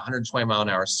guarantee you 120 mile an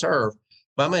hour serve,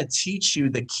 but I'm going to teach you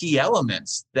the key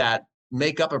elements that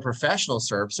make up a professional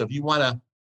serve. So if you want to,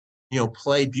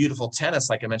 play beautiful tennis,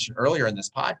 like I mentioned earlier in this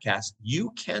podcast,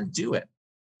 you can do it.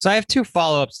 So I have 2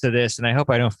 follow-ups to this, and I hope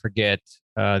I don't forget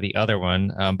the other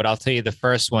one. But I'll tell you the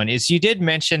first one is, you did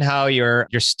mention how your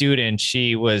student,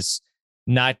 she was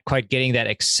not quite getting that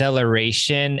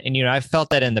acceleration. And, I felt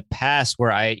that in the past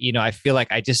where I feel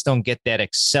like I just don't get that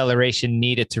acceleration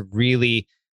needed to really,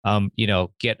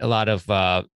 get a lot of,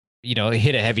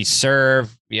 hit a heavy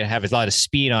serve, have a lot of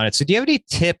speed on it. So do you have any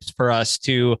tips for us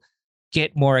to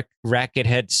get more racket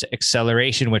head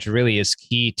acceleration, which really is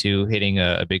key to hitting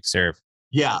a big serve?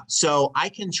 Yeah. So I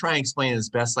can try and explain it as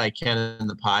best I can in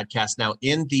the podcast. Now,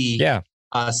 in the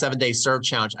 7-day serve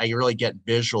challenge, I really get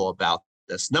visual about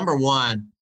this. Number one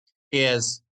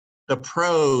is the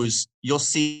pros. You'll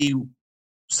see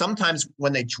sometimes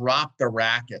when they drop the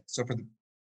racket. So for the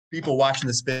people watching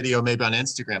this video, maybe on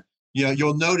Instagram,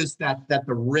 you'll notice that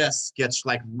the wrist gets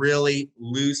like really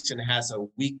loose and has a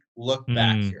weak look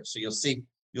back here. So you'll see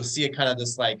it kind of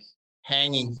just like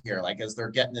hanging here, like as they're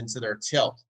getting into their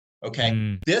tilt.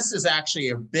 Okay. This is actually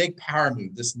a big power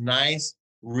move. This nice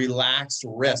relaxed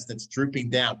wrist that's drooping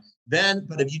down. Then,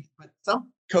 but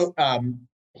some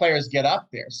players get up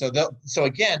there. So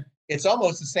again, it's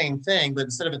almost the same thing, but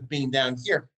instead of it being down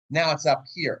here, now it's up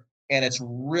here and it's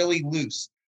really loose.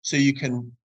 So you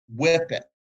can whip it.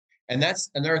 And that's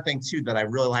another thing too that I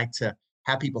really like to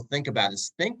have people think about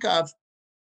is think of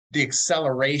the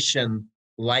acceleration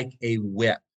like a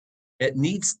whip. It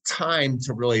needs time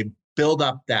to really build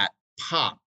up that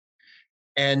pop.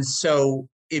 And so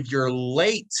if you're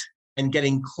late and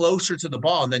getting closer to the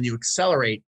ball and then you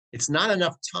accelerate, it's not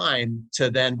enough time to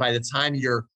then, by the time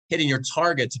you're hitting your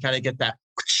target, to kind of get that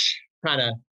kind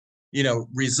of,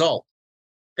 result.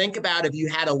 Think about if you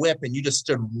had a whip and you just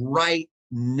stood right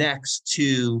next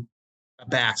to a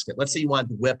basket. Let's say you wanted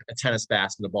to whip a tennis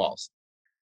basket of balls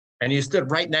and you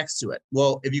stood right next to it.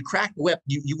 Well, if you cracked the whip,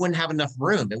 you wouldn't have enough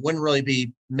room. It wouldn't really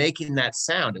be making that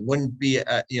sound. It wouldn't be,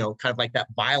 kind of like that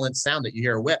violent sound that you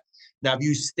hear a whip. Now, if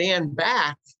you stand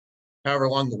back, however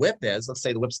long the whip is, let's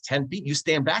say the whip's 10 feet, you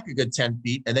stand back a good 10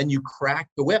 feet, and then you crack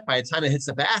the whip. By the time it hits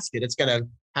the basket, it's going to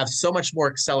have so much more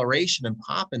acceleration and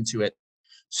pop into it.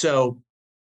 So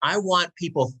I want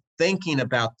people thinking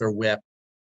about their whip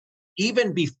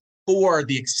even before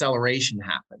the acceleration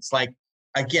happens. Like,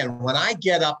 again, when I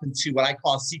get up into what I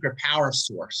call a secret power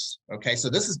source, okay, so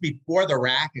this is before the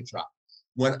racket drop.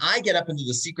 When I get up into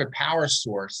the secret power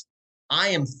source, I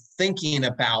am thinking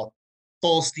about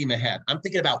full steam ahead. I'm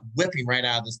thinking about whipping right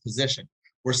out of this position,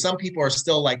 where some people are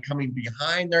still like coming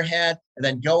behind their head and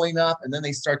then going up, and then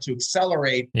they start to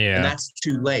accelerate, and that's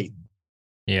too late.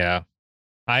 Yeah,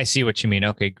 I see what you mean.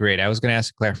 Okay, great. I was going to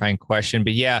ask a clarifying question,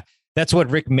 but yeah, that's what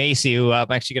Rick Macy, who I'm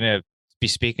actually going to be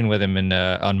speaking with him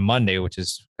on Monday, which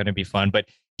is going to be fun. But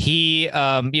he,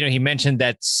 he mentioned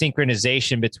that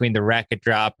synchronization between the racket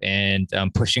drop and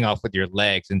pushing off with your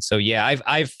legs. And so, yeah,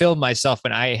 I've filmed myself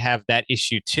and I have that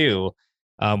issue too,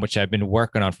 which I've been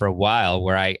working on for a while,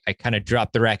 where I kind of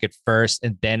drop the racket first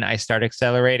and then I start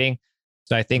accelerating.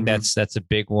 So I think that's a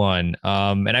big one.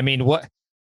 And I mean,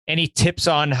 any tips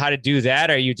on how to do that?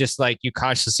 Are you just like, you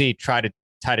consciously try to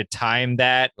time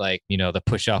that, like, the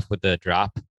push off with the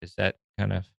drop? Is that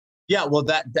kind of? Yeah, well,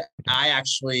 that I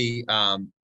actually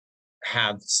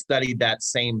have studied that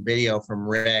same video from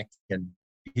Rick, and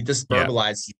he just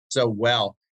verbalized so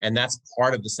well. And that's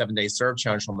part of the 7-day serve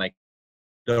challenge. I'm like,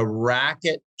 the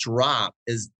racket drop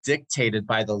is dictated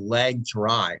by the leg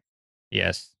drive.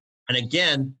 Yes. And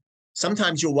again,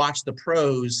 sometimes you'll watch the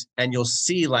pros and you'll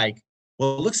see like,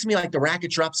 well, it looks to me like the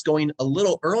racket drop's going a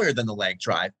little earlier than the leg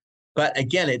drive. But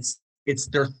again, it's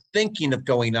they're thinking of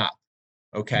going up.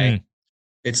 Okay.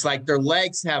 It's like their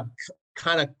legs have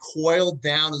kind of coiled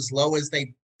down as low as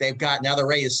they've got. Now they're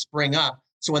ready to spring up.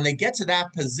 So when they get to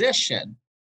that position,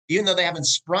 even though they haven't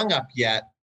sprung up yet,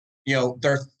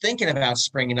 they're thinking about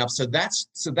springing up. So that's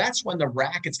when the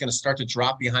racket's going to start to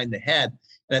drop behind the head.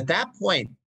 And at that point,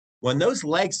 when those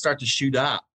legs start to shoot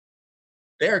up,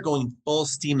 they're going full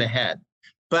steam ahead.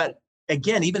 But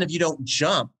again, even if you don't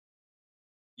jump,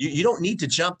 you don't need to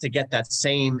jump to get that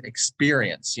same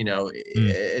experience.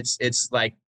 It's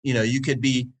like, you could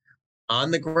be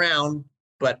on the ground,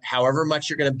 but however much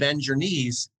you're going to bend your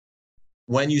knees,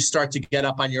 when you start to get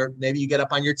up on maybe you get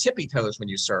up on your tippy toes when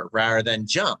you serve rather than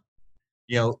jump.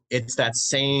 It's that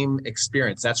same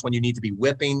experience. That's when you need to be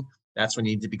whipping. That's when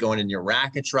you need to be going in your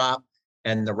racket drop,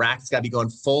 and the racket's got to be going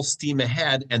full steam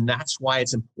ahead. And that's why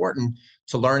it's important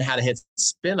to learn how to hit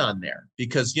spin on there,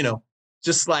 because,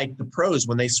 just like the pros,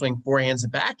 when they swing forehands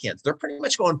and backhands, they're pretty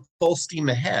much going full steam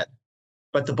ahead,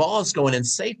 but the ball is going in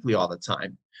safely all the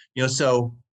time.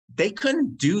 So they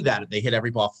couldn't do that if they hit every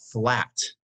ball flat.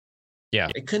 Yeah.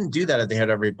 They couldn't do that if they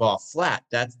hit every ball flat.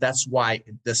 That's why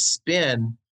the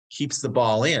spin keeps the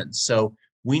ball in. So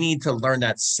we need to learn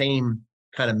that same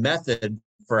kind of method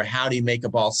for how do you make a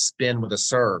ball spin with a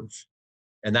serve.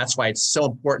 And that's why it's so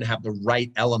important to have the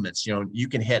right elements. You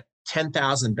can hit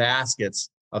 10,000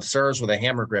 baskets of serves with a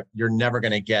hammer grip. You're never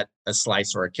going to get a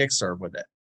slice or a kick serve with it.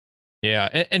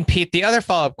 Yeah. And Pete, the other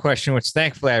follow-up question, which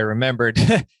thankfully I remembered,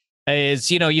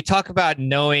 is, you talk about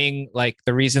knowing like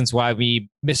the reasons why we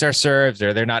miss our serves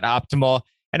or they're not optimal.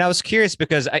 And I was curious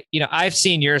because I've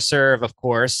seen your serve, of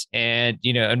course. And,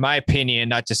 in my opinion,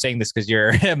 not just saying this because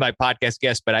you're my podcast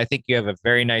guest, but I think you have a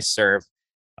very nice serve,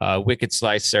 wicked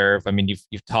slice serve. I mean,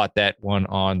 you've taught that one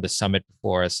on the summit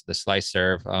before us, the slice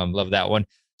serve. Love that one.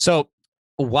 So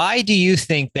why do you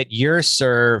think that your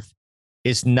serve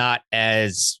is not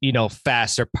as,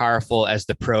 fast or powerful as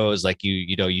the pros, like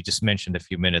you just mentioned a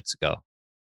few minutes ago?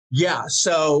 Yeah.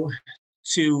 So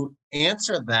to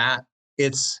answer that,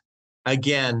 it's,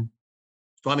 again,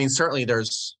 certainly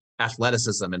there's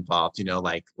athleticism involved,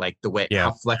 like the way Yeah.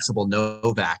 how flexible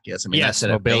Novak is. I mean, Yes, that's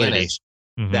an mobility. advantage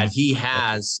Mhm. that he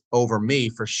has over me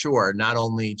for sure. Not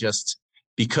only just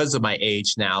because of my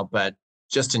age now, but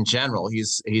just in general,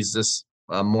 he's this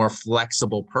more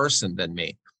flexible person than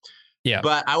me. Yeah.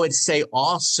 But I would say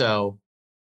also,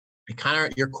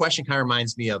 your question kind of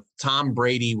reminds me of Tom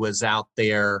Brady was out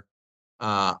there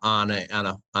on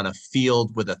a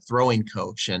field with a throwing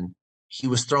coach, and he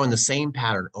was throwing the same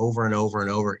pattern over and over and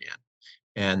over again.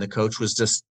 And the coach was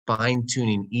just fine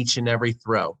tuning each and every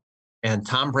throw. And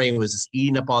Tom Brady was just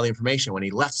eating up all the information. When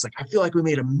he left, it's like, I feel like we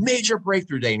made a major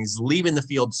breakthrough today. And he's leaving the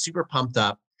field super pumped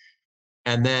up.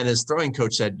 And then his throwing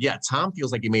coach said, yeah, Tom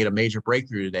feels like he made a major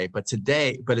breakthrough today, but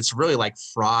it's really like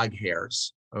frog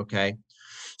hairs. Okay.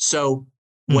 So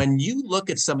when you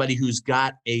look at somebody who's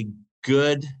got a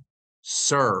good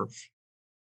serve,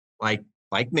 like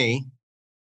me,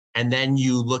 and then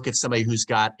you look at somebody who's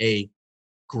got a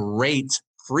great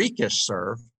freakish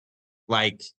serve,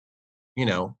 like,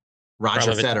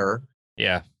 Roger Karlovic. Federer.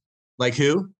 Yeah. Like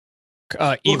who?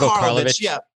 Ivo Karlovic.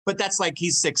 Yeah, but that's like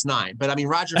he's 6'9". But I mean,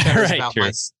 Roger Federer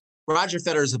is Roger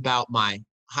Federer is about my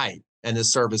height, and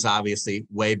his serve is obviously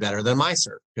way better than my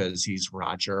serve because he's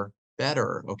Roger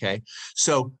Federer. Okay,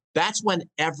 so that's when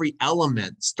every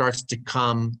element starts to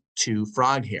come to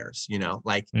frog hairs.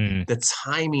 The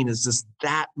timing is just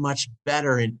that much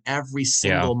better in every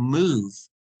single move,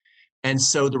 and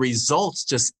so the results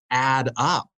just add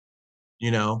up.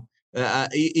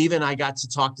 Even I got to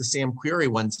talk to Sam Querrey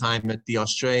one time at the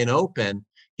Australian Open.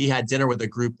 He had dinner with a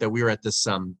group that we were at this,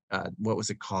 what was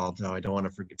it called? Oh, I don't want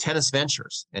to forget, Tennis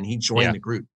Ventures. And he joined the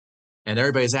group. And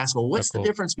everybody's asking, well, what's the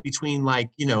difference between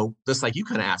just like you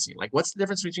kind of asked me, like, what's the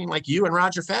difference between like you and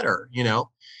Roger Federer,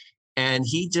 And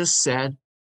he just said,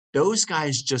 those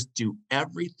guys just do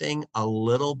everything a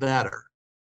little better.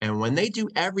 And when they do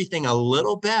everything a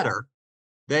little better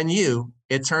than you,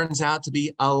 it turns out to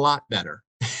be a lot better.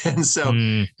 And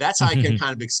so that's how I can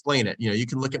kind of explain it. You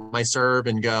can look at my serve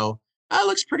and go, oh, it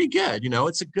looks pretty good.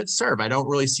 It's a good serve. I don't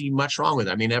really see much wrong with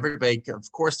it. I mean, everybody,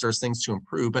 of course, there's things to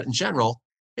improve, but in general,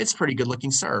 it's pretty good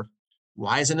looking serve.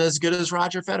 Why isn't it as good as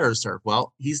Roger Federer's serve?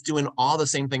 Well, he's doing all the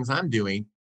same things I'm doing,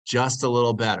 just a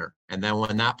little better. And then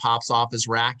when that pops off his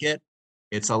racket,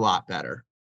 it's a lot better.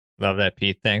 Love that,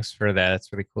 Pete. Thanks for that.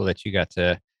 It's really cool that you got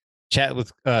to chat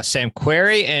with Sam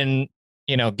Querrey and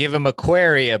give him a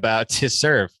query about his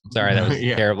serve. Sorry, that was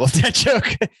terrible. That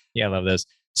joke. Yeah, I love those.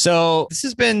 So this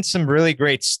has been some really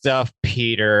great stuff,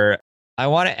 Peter. I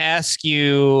want to ask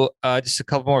you just a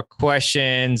couple more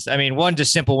questions. I mean, one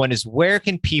just simple one is, where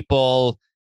can people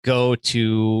go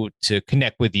to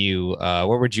connect with you?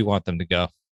 Where would you want them to go?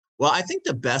 Well, I think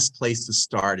the best place to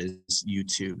start is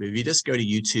YouTube. If you just go to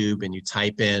YouTube and you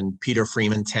type in Peter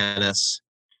Freeman Tennis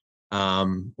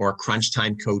or Crunch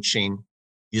Time Coaching,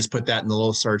 you just put that in the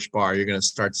little search bar, you're going to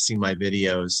start to see my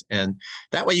videos. And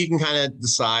that way you can kind of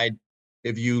decide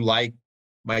if you like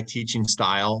my teaching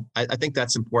style. I think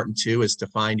that's important too, is to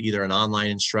find either an online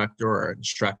instructor or an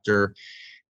instructor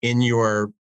in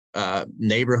your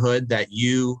neighborhood that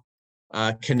you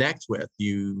connect with.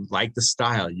 You like the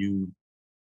style. You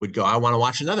would go, I want to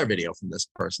watch another video from this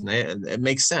person. It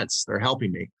makes sense. They're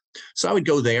helping me. So I would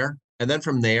go there. And then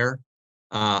from there,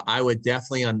 I would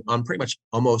definitely on pretty much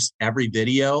almost every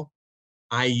video,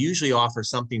 I usually offer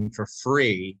something for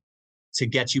free to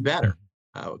get you better.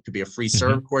 It could be a free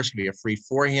serve course, it could be a free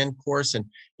forehand course. And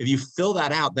if you fill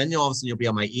that out, then all of a sudden you'll be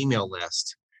on my email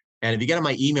list. And if you get on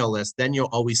my email list, then you'll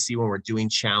always see when we're doing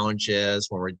challenges,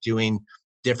 when we're doing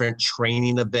different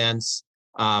training events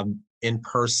in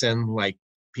person. Like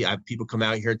people come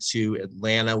out here to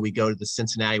Atlanta. We go to the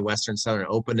Cincinnati Western Southern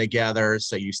Open together.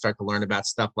 So you start to learn about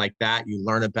stuff like that. You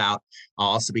learn about,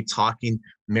 I'll also be talking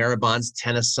Maribon's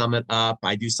Tennis Summit up.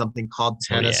 I do something called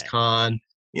Tennis Con,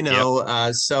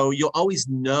 so you'll always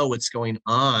know what's going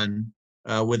on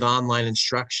with online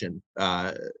instruction.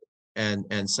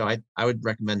 And so I would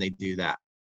recommend they do that.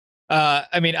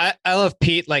 I mean, I love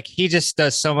Pete. Like, he just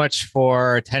does so much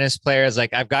for tennis players.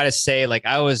 Like, I've got to say, like,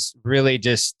 I was really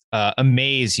just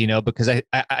amazed, because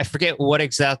I forget what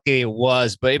exactly it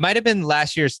was, but it might have been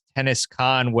last year's Tennis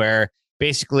Con, where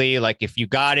basically, like, if you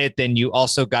got it, then you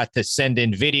also got to send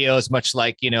in videos, much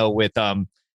like, with the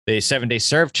 7-Day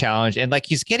Serve Challenge. And like,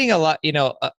 he's getting a lot,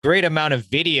 a great amount of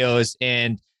videos.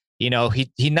 And, he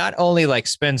not only like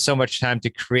spends so much time to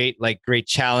create like great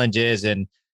challenges and,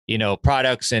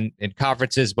 products and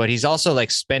conferences, but he's also like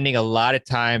spending a lot of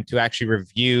time to actually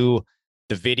review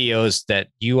the videos that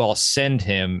you all send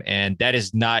him. And that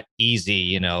is not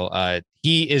easy.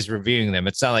 He is reviewing them.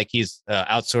 It's not like he's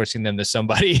outsourcing them to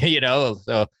somebody, so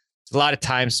it's a lot of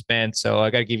time spent. So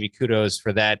I got to give you kudos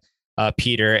for that.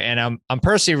 Peter. And I'm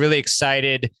personally really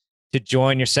excited to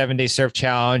join your 7-day surf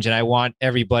challenge. And I want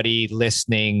everybody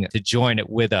listening to join it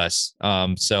with us.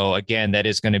 So again, that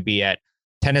is going to be at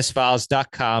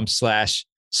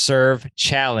tennisfiles.com/serve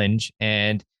challenge.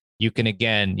 And you can,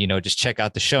 again, just check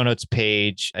out the show notes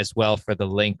page as well for the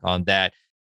link on that.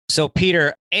 So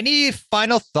Peter, any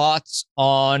final thoughts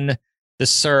on the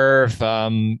serve?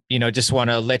 Just want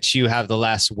to let you have the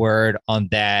last word on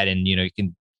that. And, you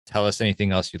can tell us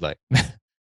anything else you'd like.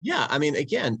 Yeah. I mean,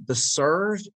 again, the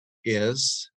serve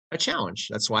is a challenge.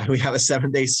 That's why we have a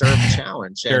 7-day serve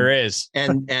challenge. There is.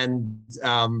 And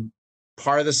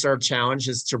part of the serve challenge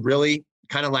is to really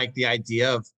kind of like the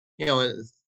idea of,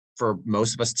 for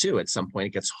most of us too, at some point,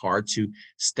 it gets hard to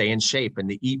stay in shape and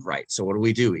to eat right. So what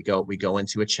do? We go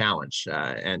into a challenge,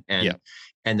 and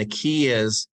the key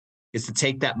is to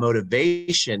take that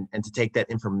motivation and to take that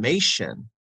information.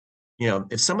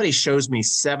 If somebody shows me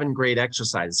 7 great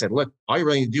exercises, said, look, all you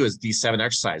really need to do is these 7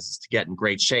 exercises to get in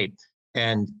great shape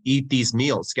and eat these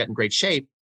meals to get in great shape.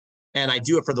 And I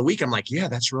do it for the week. I'm like, yeah,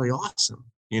 that's really awesome.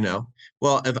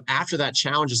 Well, if after that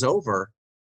challenge is over,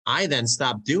 I then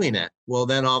stop doing it. Well,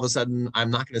 then all of a sudden I'm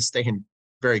not going to stay in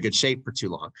very good shape for too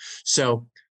long. So,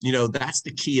 that's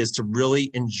the key, is to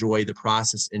really enjoy the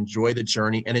process, enjoy the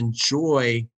journey, and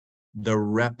enjoy the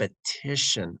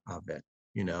repetition of it.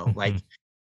 Like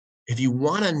if you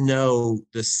want to know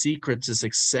the secret to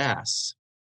success,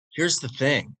 here's the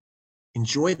thing.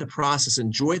 Enjoy the process,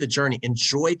 enjoy the journey,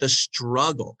 enjoy the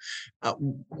struggle.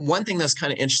 One thing that's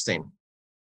kind of interesting.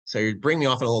 So you bring me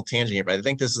off on a little tangent here, but I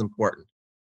think this is important.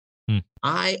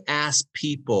 I asked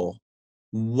people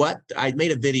I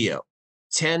made a video,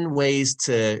 10 ways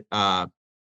to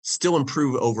still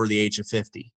improve over the age of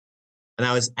 50. And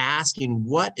I was asking,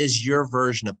 what is your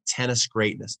version of tennis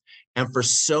greatness? And for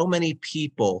so many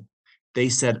people, they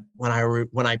said, when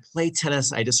I play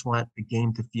tennis, I just want the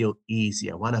game to feel easy.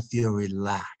 I want to feel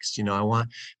relaxed.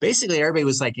 Basically everybody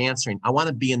was like answering, I want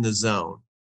to be in the zone.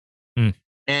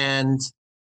 And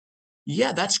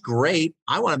yeah, that's great.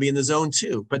 I want to be in the zone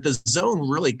too. But the zone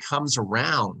really comes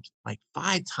around like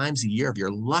 5 times a year if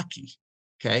you're lucky.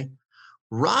 Okay.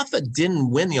 Rafa didn't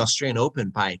win the Australian Open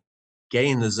by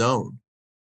getting in the zone.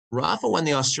 Rafa won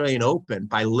the Australian Open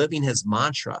by living his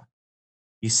mantra.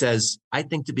 He says, I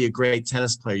think to be a great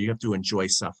tennis player, you have to enjoy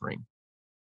suffering.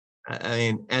 I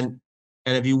mean, and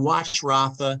if you watch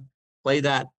Rafa play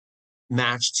that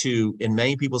match to, in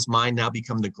many people's mind, now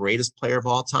become the greatest player of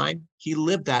all time, he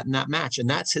lived that in that match. And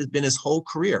that's been his whole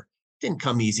career. It didn't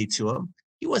come easy to him.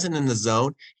 He wasn't in the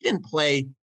zone. He didn't play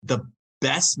the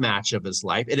best match of his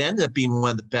life. It ended up being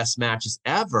one of the best matches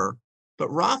ever. But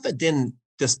Rafa didn't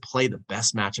just play the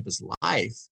best match of his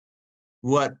life.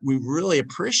 What we really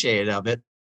appreciated of it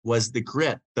was the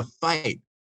grit, the fight,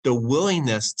 the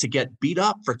willingness to get beat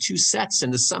up for 2 sets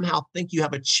and to somehow think you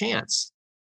have a chance.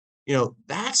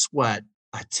 That's what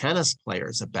a tennis player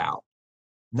is about.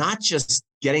 Not just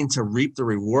getting to reap the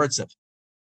rewards of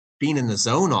being in the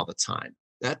zone all the time.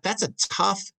 That's a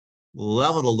tough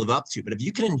level to live up to. But if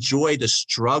you can enjoy the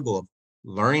struggle of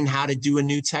learning how to do a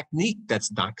new technique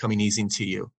that's not coming easy to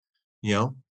you,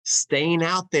 staying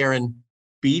out there and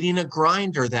beating a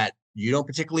grinder that you don't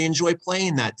particularly enjoy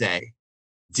playing that day,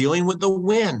 dealing with the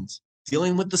wind,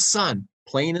 dealing with the sun,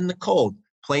 playing in the cold,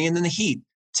 playing in the heat.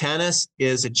 Tennis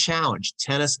is a challenge.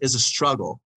 Tennis is a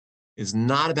struggle. It's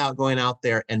not about going out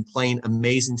there and playing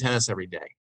amazing tennis every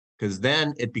day, because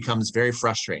then it becomes very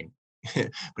frustrating.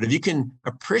 But if you can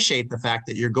appreciate the fact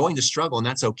that you're going to struggle and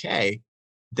that's okay,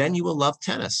 then you will love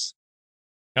tennis.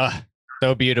 Oh,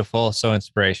 so beautiful. So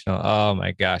inspirational. Oh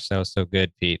my gosh. That was so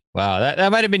good, Pete. Wow.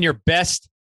 That might've been your best,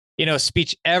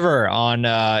 speech ever on,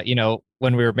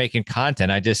 when we were making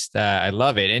content. I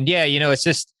love it. And yeah, it's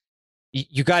just,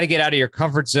 you got to get out of your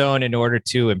comfort zone in order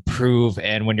to improve.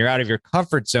 And when you're out of your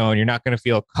comfort zone, you're not going to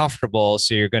feel comfortable.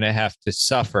 So you're going to have to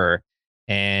suffer.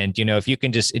 And, if you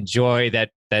can just enjoy that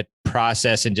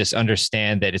process and just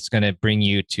understand that it's going to bring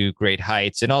you to great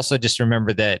heights. And also just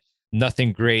remember that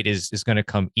nothing great is going to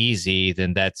come easy,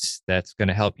 then that's going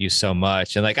to help you so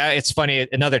much. And it's funny,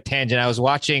 another tangent. I was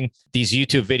watching these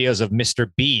YouTube videos of Mr.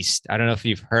 Beast. I don't know if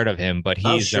you've heard of him, but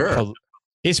he's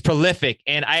he's prolific.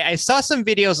 And I saw some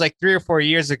videos like 3 or 4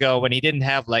 years ago when he didn't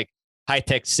have like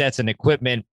high-tech sets and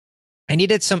equipment. And he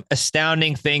did some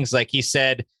astounding things. Like he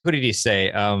said, who did he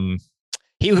say?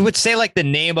 He would say like the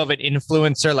name of an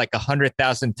influencer like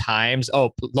 100,000 times.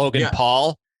 Oh, Logan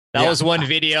Paul. That was one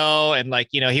video. And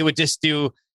he would just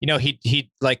do, he'd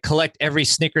like collect every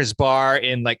Snickers bar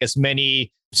in like as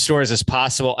many stores as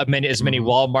possible, as many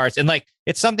Walmarts. And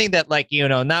it's something that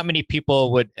not many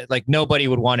people would, nobody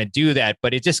would want to do that.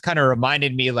 But it just kind of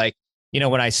reminded me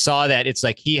when I saw that, it's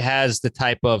like he has the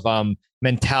type of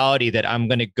mentality that I'm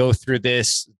going to go through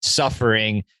this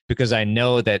suffering because I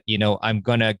know that, I'm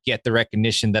going to get the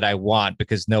recognition that I want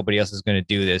because nobody else is going to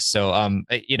do this. So,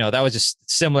 that was just a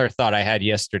similar thought I had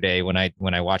yesterday when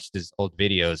I watched his old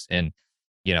videos. And,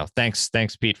 thanks,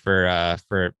 Pete,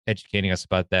 for educating us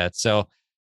about that. So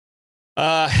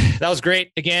that was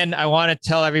great. Again, I want to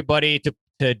tell everybody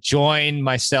to join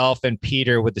myself and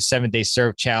Peter with the 7-day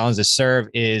serve challenge. The serve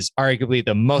is arguably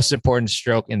the most important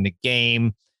stroke in the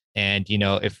game. And,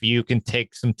 if you can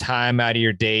take some time out of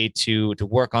your day to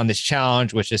work on this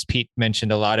challenge, which, as Pete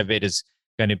mentioned, a lot of it is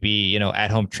going to be,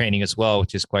 at home training as well,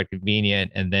 which is quite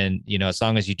convenient. And then, as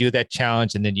long as you do that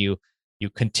challenge and then you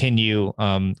continue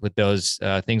with those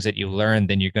things that you learn,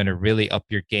 then you're going to really up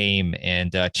your game.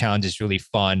 And challenge is really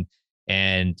fun.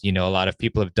 And, a lot of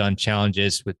people have done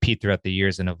challenges with Pete throughout the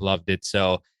years and have loved it.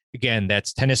 So again,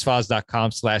 that's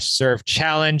tennisfiles.com/serve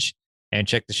challenge. And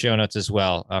check the show notes as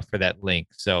well for that link.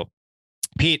 So,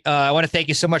 Pete, I want to thank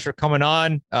you so much for coming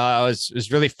on. It was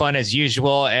really fun as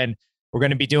usual. And we're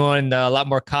going to be doing a lot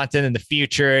more content in the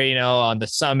future, on the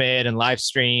summit and live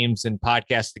streams and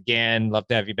podcasts again. Love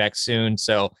to have you back soon.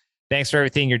 So thanks for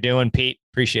everything you're doing, Pete.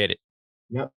 Appreciate it.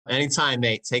 Yep. Anytime,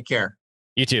 mate. Take care.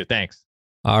 You too. Thanks.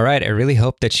 All right. I really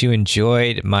hope that you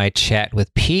enjoyed my chat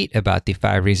with Pete about the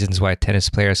 5 reasons why tennis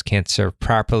players can't serve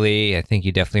properly. I think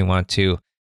you definitely want to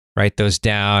write those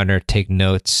down or take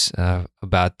notes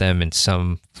about them in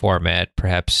some format,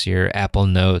 perhaps your Apple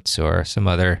Notes or some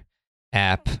other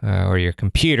app or your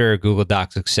computer, Google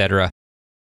Docs, etc.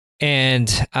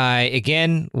 And I,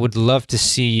 again, would love to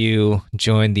see you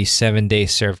join the 7-day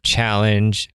serve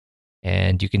challenge.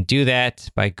 And you can do that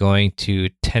by going to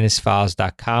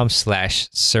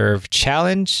tennisfiles.com/serve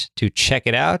challenge to check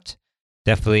it out.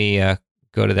 Definitely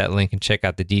go to that link and check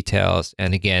out the details.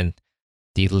 And again,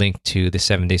 the link to the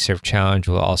 7-day serve challenge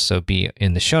will also be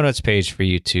in the show notes page for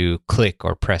you to click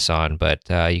or press on. But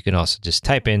you can also just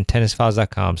type in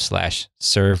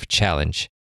tennisfiles.com/serve challenge.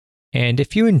 And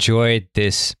if you enjoyed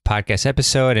this podcast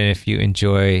episode and if you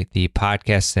enjoy the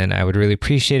podcast, then I would really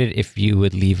appreciate it if you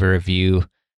would leave a review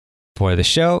for the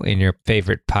show in your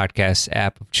favorite podcast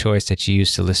app of choice that you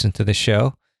use to listen to the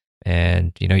show.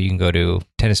 And, you can go to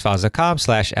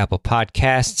tennisfiles.com/Apple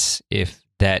Podcasts if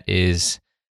that is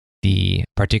the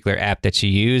particular app that you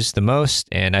use the most.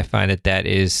 And I find that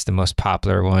is the most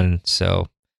popular one. So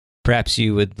perhaps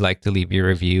you would like to leave your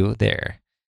review there.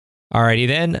 Alrighty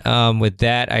then. With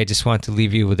that, I just want to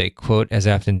leave you with a quote, as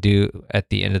I often do at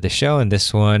the end of the show. And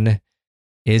this one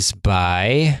is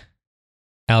by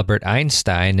Albert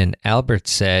Einstein. And Albert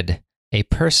said, "A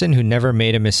person who never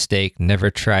made a mistake never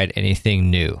tried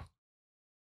anything new."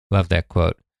 Love that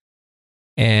quote.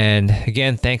 And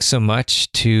again, thanks so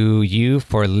much to you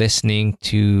for listening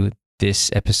to this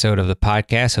episode of the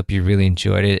podcast. Hope you really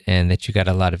enjoyed it and that you got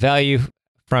a lot of value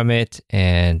from it,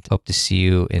 and hope to see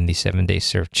you in the 7-day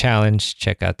serve challenge.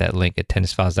 Check out that link at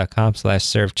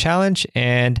tennisfiles.com/serve challenge.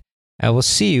 And I will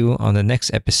see you on the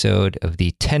next episode of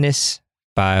the Tennis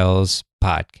Files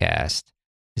podcast.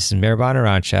 This is Mehrban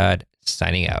Iranshad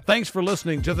signing out. Thanks for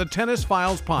listening to the Tennis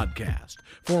Files podcast.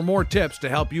 For more tips to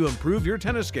help you improve your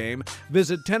tennis game,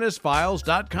 visit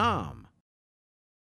tennisfiles.com.